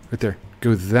 right there.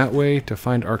 Go that way to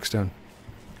find Arkstone.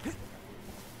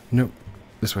 No,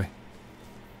 this way.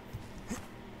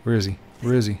 Where is he?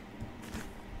 Where is he?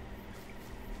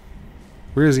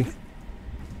 Where is he?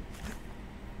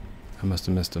 I must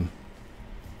have missed him.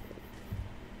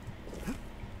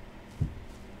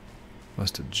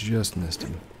 Must have just missed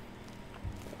him.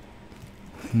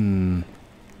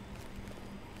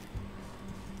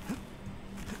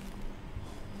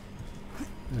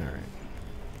 Alright.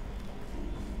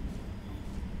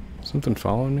 Something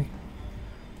following me?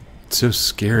 It's so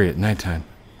scary at nighttime.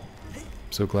 I'm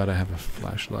so glad I have a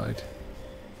flashlight.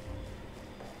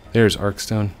 There's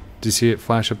Arkstone. Do you see it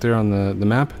flash up there on the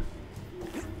map?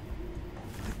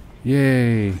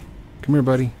 Yay! Come here,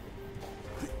 buddy.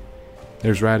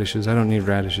 There's radishes. I don't need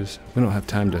radishes. We don't have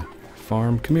time to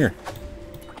farm. Come here.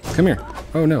 Come here.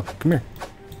 Oh no, come here.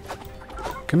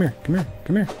 Come here, come here,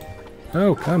 come here.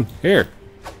 Oh, come here.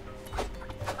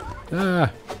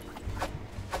 Ah.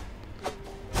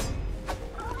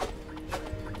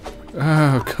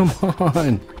 Oh, come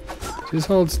on. Just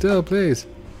hold still, please.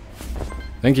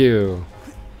 Thank you.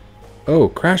 Oh,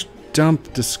 crash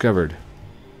dump discovered.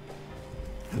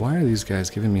 Why are these guys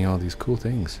giving me all these cool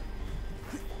things?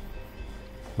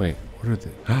 Wait, what are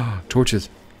they? Ah, torches.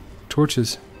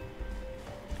 Torches.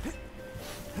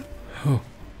 Oh.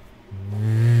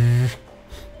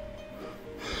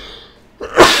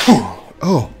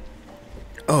 Oh.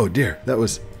 Oh dear, that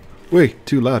was way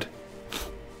too loud.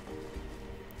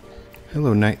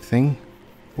 Hello, night thing.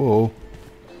 Whoa.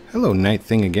 Hello, night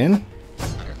thing again.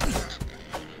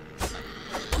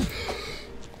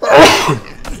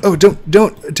 Oh,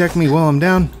 don't attack me while I'm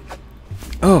down.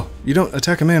 Oh, you don't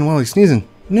attack a man while he's sneezing.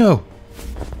 No.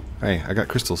 Hey, I got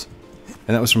crystals.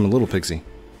 And that was from a little pixie.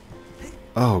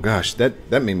 Oh gosh, that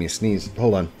made me sneeze.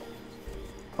 Hold on.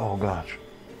 Oh gosh.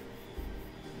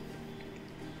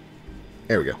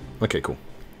 There we go. Okay, cool.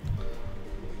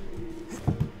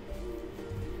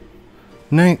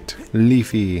 Night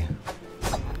Leafy.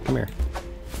 Come here.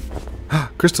 Ah,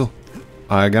 crystal.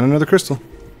 I got another crystal.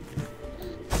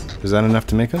 Is that enough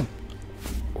to make them?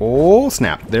 Oh,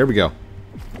 snap. There we go.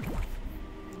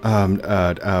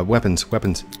 Weapons.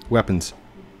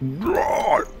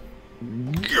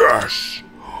 Yes!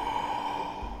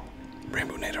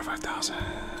 Rainbow Nader 5000.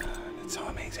 It's so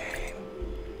amazing.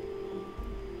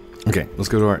 Okay, let's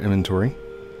go to our inventory.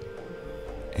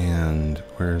 And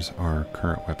where's our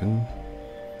current weapon?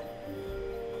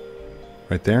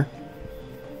 Right there.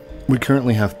 We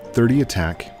currently have 30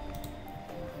 attack.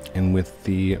 And with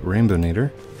the Rainbow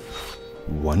Nader,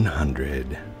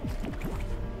 100.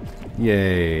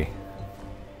 Yay.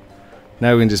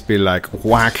 Now we can just be like,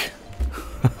 whack.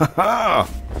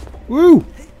 Woo!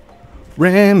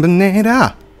 Rainbow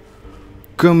Nader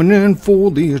coming in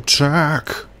for the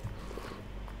attack.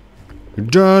 It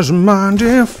doesn't mind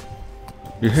if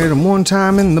you hit him one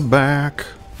time in the back.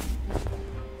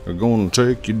 They're gonna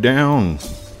take you down.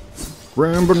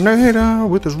 Rainbow Nader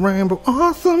with his rainbow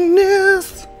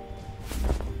awesomeness.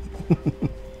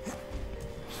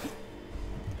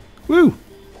 Woo!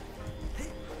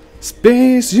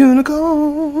 Space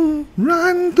unicorn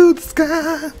riding through the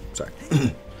sky. Sorry.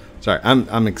 Sorry,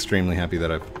 I'm extremely happy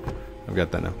that I've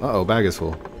got that now. Uh-oh, bag is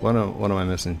full. What am I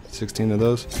missing? 16 of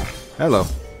those? Hello.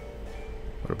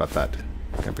 What about that?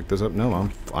 Can I pick this up? No,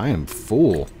 I am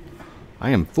full.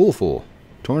 I am full.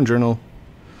 Torn journal.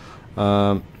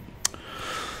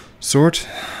 Sort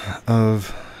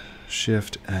of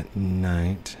shift at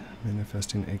night,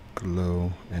 manifesting a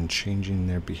glow and changing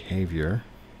their behavior.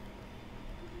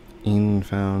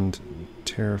 Found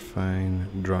terrifying,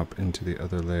 drop into the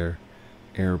other layer,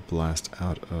 air blast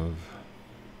out of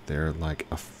there like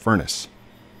a furnace.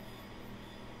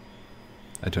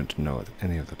 I don't know what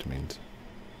any of that means.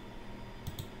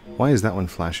 Why is that one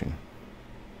flashing?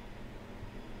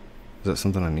 Is that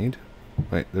something I need?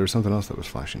 Wait, there was something else that was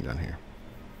flashing down here.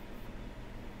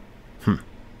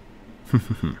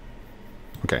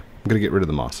 Okay, I'm gonna get rid of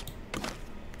the moss.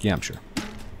 Yeah, I'm sure.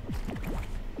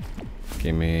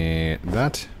 Give me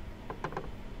that.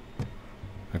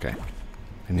 Okay.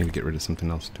 I need to get rid of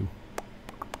something else too.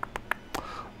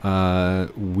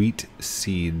 Wheat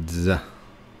seeds. I'll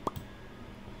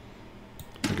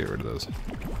get rid of those.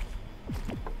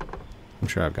 I'm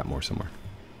sure I've got more somewhere.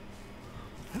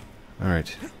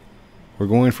 Alright. We're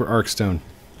going for Arkstone.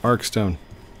 Arkstone.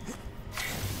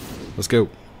 Let's go.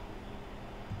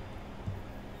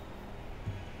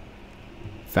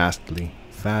 Fastly.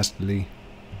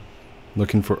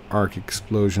 Looking for arc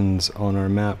explosions on our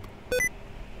map.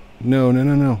 No.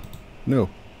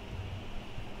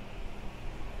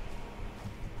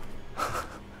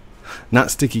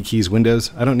 Not sticky keys,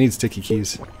 Windows. I don't need sticky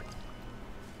keys.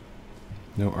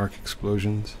 No arc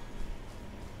explosions.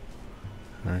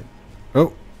 Alright.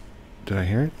 Oh! Did I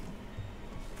hear it?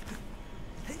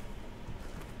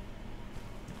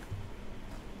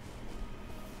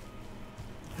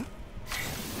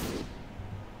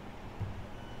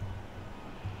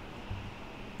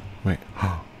 Wait.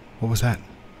 What was that?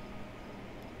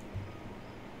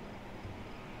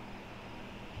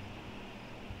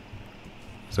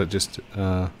 Is that just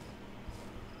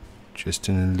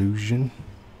an illusion?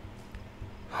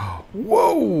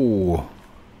 Whoa!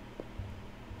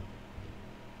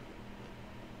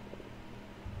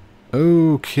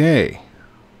 Okay.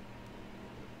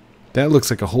 That looks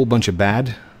like a whole bunch of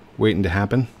bad waiting to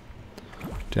happen. Do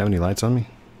you have any lights on me?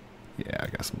 Yeah, I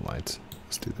got some lights.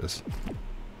 Let's do this.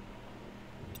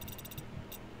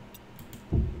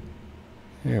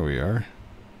 There we are.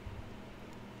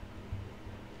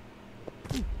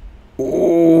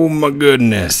 Oh my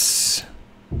goodness.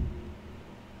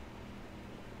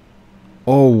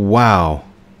 Oh wow.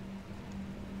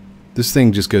 This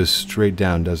thing just goes straight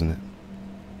down, doesn't it?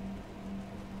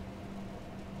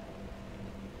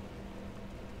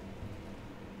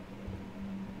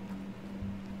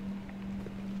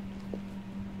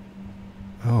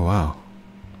 Oh wow.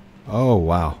 Oh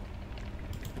wow.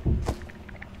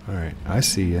 Alright, I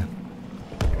see you.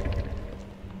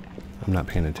 I'm not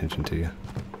paying attention to you.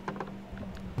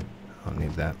 I don't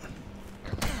need that.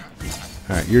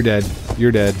 Alright, you're dead.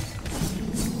 You're dead.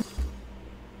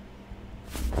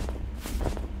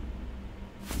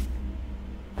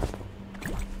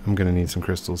 I'm gonna need some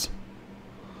crystals.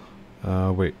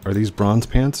 Wait, are these bronze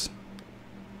pants?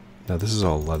 No, this is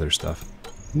all leather stuff.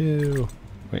 No.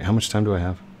 Wait, how much time do I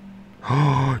have?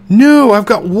 Oh, no! I've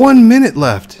got 1 minute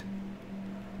left!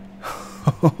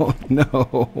 Oh,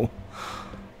 no.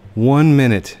 1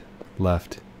 minute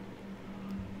left.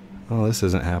 Oh, this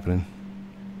isn't happening.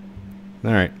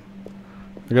 Alright.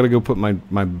 I gotta go put my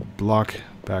block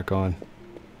back on.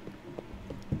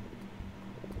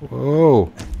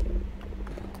 Whoa.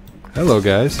 Hello,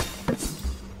 guys.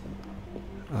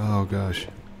 Oh, gosh.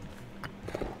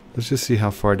 Let's just see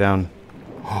how far down.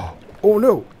 Oh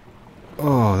no!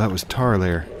 Oh, that was tar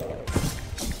layer.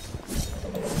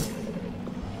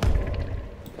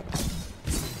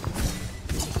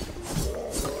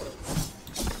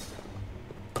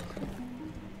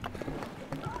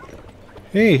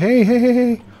 Hey, hey, hey, hey,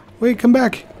 hey! Wait, come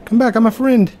back! Come back, I'm a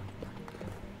friend!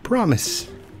 Promise.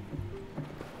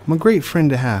 I'm a great friend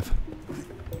to have.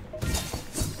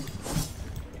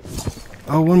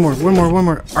 Oh, one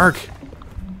more. Arc!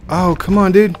 Oh, come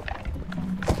on, dude!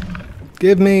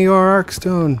 Give me your arc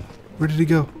stone! Where did he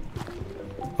go?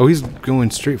 Oh, he's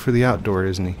going straight for the outdoor,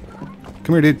 isn't he?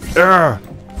 Come here, dude! Arrgh!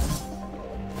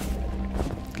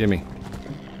 Gimme.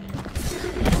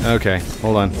 Okay,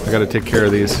 hold on. I gotta take care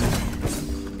of these.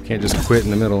 Can't just quit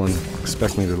in the middle and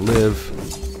expect me to live.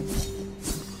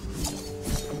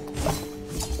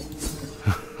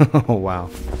 Oh, wow.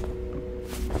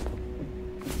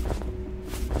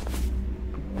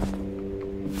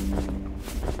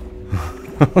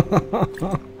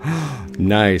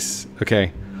 Nice.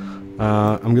 Okay.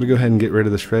 I'm gonna go ahead and get rid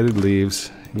of the shredded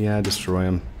leaves. Yeah, destroy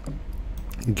them.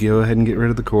 Go ahead and get rid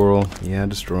of the coral. Yeah,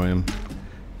 destroy them.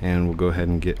 And we'll go ahead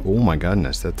and get... Oh my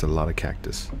goodness, that's a lot of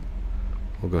cactus.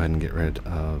 We'll go ahead and get rid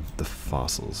of the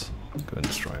fossils. Go ahead and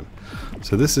destroy them.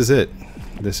 So this is it.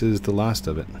 This is the last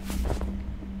of it.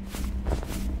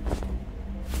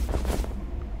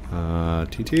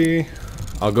 TT.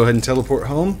 I'll go ahead and teleport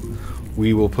home.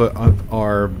 We will put up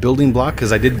our building block,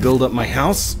 because I did build up my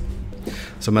house.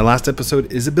 So my last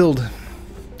episode is a build.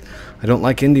 I don't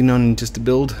like ending on just a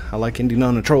build. I like ending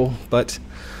on a troll, but...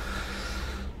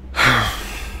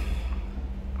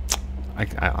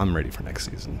 I'm ready for next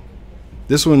season.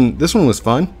 This one was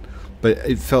fun, but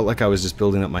it felt like I was just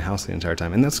building up my house the entire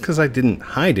time, and that's because I didn't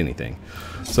hide anything.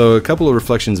 So a couple of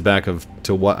reflections back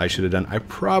to what I should have done. I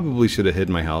probably should have hid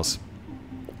my house.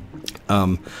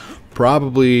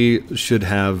 Probably should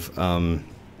have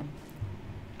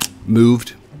moved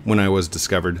when I was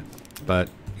discovered, but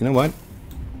you know what?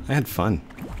 I had fun.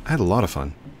 I had a lot of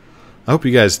fun. I hope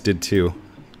you guys did too.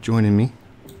 Joining me,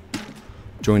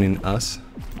 joining us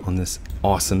on this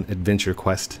awesome adventure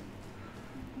quest.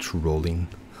 Trolling.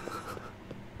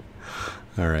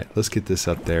 Alright, let's get this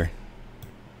up there.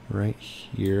 Right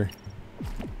here.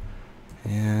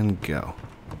 And go.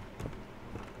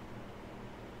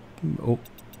 Oh,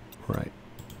 right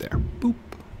there. Boop.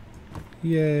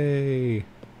 Yay.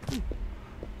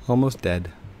 Almost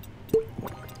dead.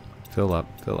 Fill up,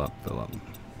 fill up, fill up.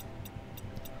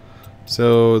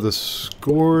 So the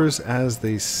scores as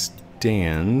they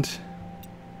stand...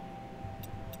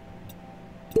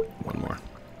 One more.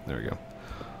 There we go.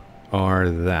 Are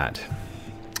that.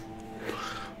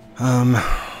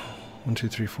 1, 2,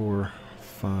 3, 4,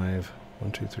 5.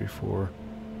 1, 2, 3, 4,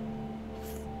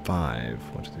 5.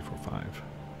 1, 2, 3, 4, 5.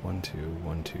 1, 2,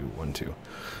 1, 2, 1, 2.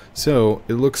 So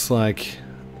it looks like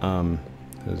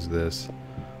who's this?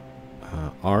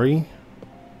 Ari,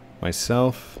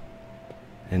 myself,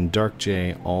 and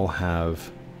DarkJ all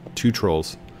have 2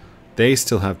 trolls. They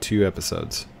still have 2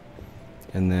 episodes.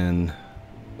 And then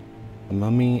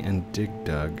Mummy and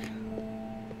DigDug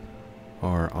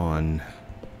are on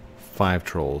 5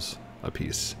 trolls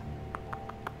apiece.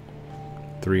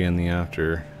 3 in the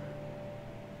after,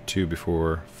 2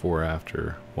 before, 4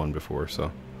 after, 1 before,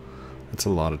 so that's a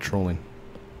lot of trolling.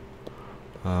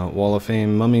 Wall of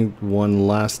Fame, Mummy won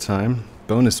last time.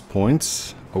 Bonus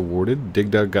points awarded.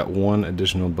 DigDug got 1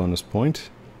 additional bonus point.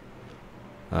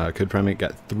 Code Primate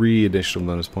got 3 additional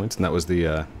bonus points, and that was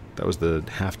the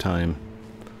halftime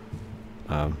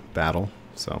battle.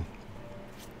 So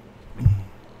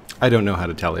I don't know how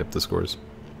to tally up the scores.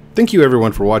 Thank you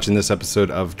everyone for watching this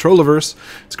episode of Trolliverse.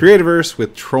 It's Creativerse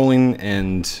with trolling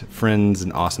and friends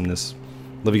and awesomeness.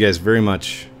 Love you guys very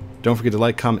much. Don't forget to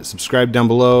like, comment, subscribe down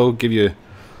below. Give you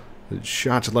a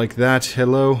shot like that.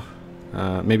 Hello.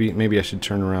 Maybe I should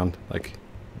turn around like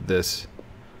this.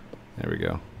 There we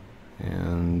go.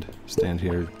 And stand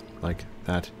here like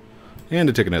that. And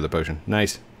I took another potion.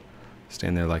 Nice.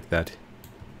 Stand there like that.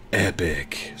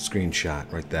 Epic.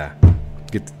 Screenshot right there.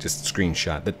 Get just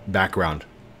screenshot. That background.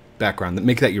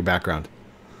 Make that your background.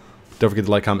 Don't forget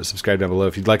to like, comment, subscribe down below.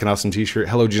 If you'd like an awesome t-shirt,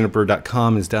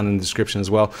 hellojuniper.com is down in the description as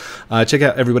well. Check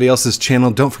out everybody else's channel.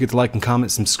 Don't forget to like and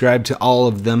comment, subscribe to all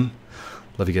of them.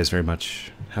 Love you guys very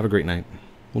much. Have a great night.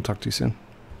 We'll talk to you soon.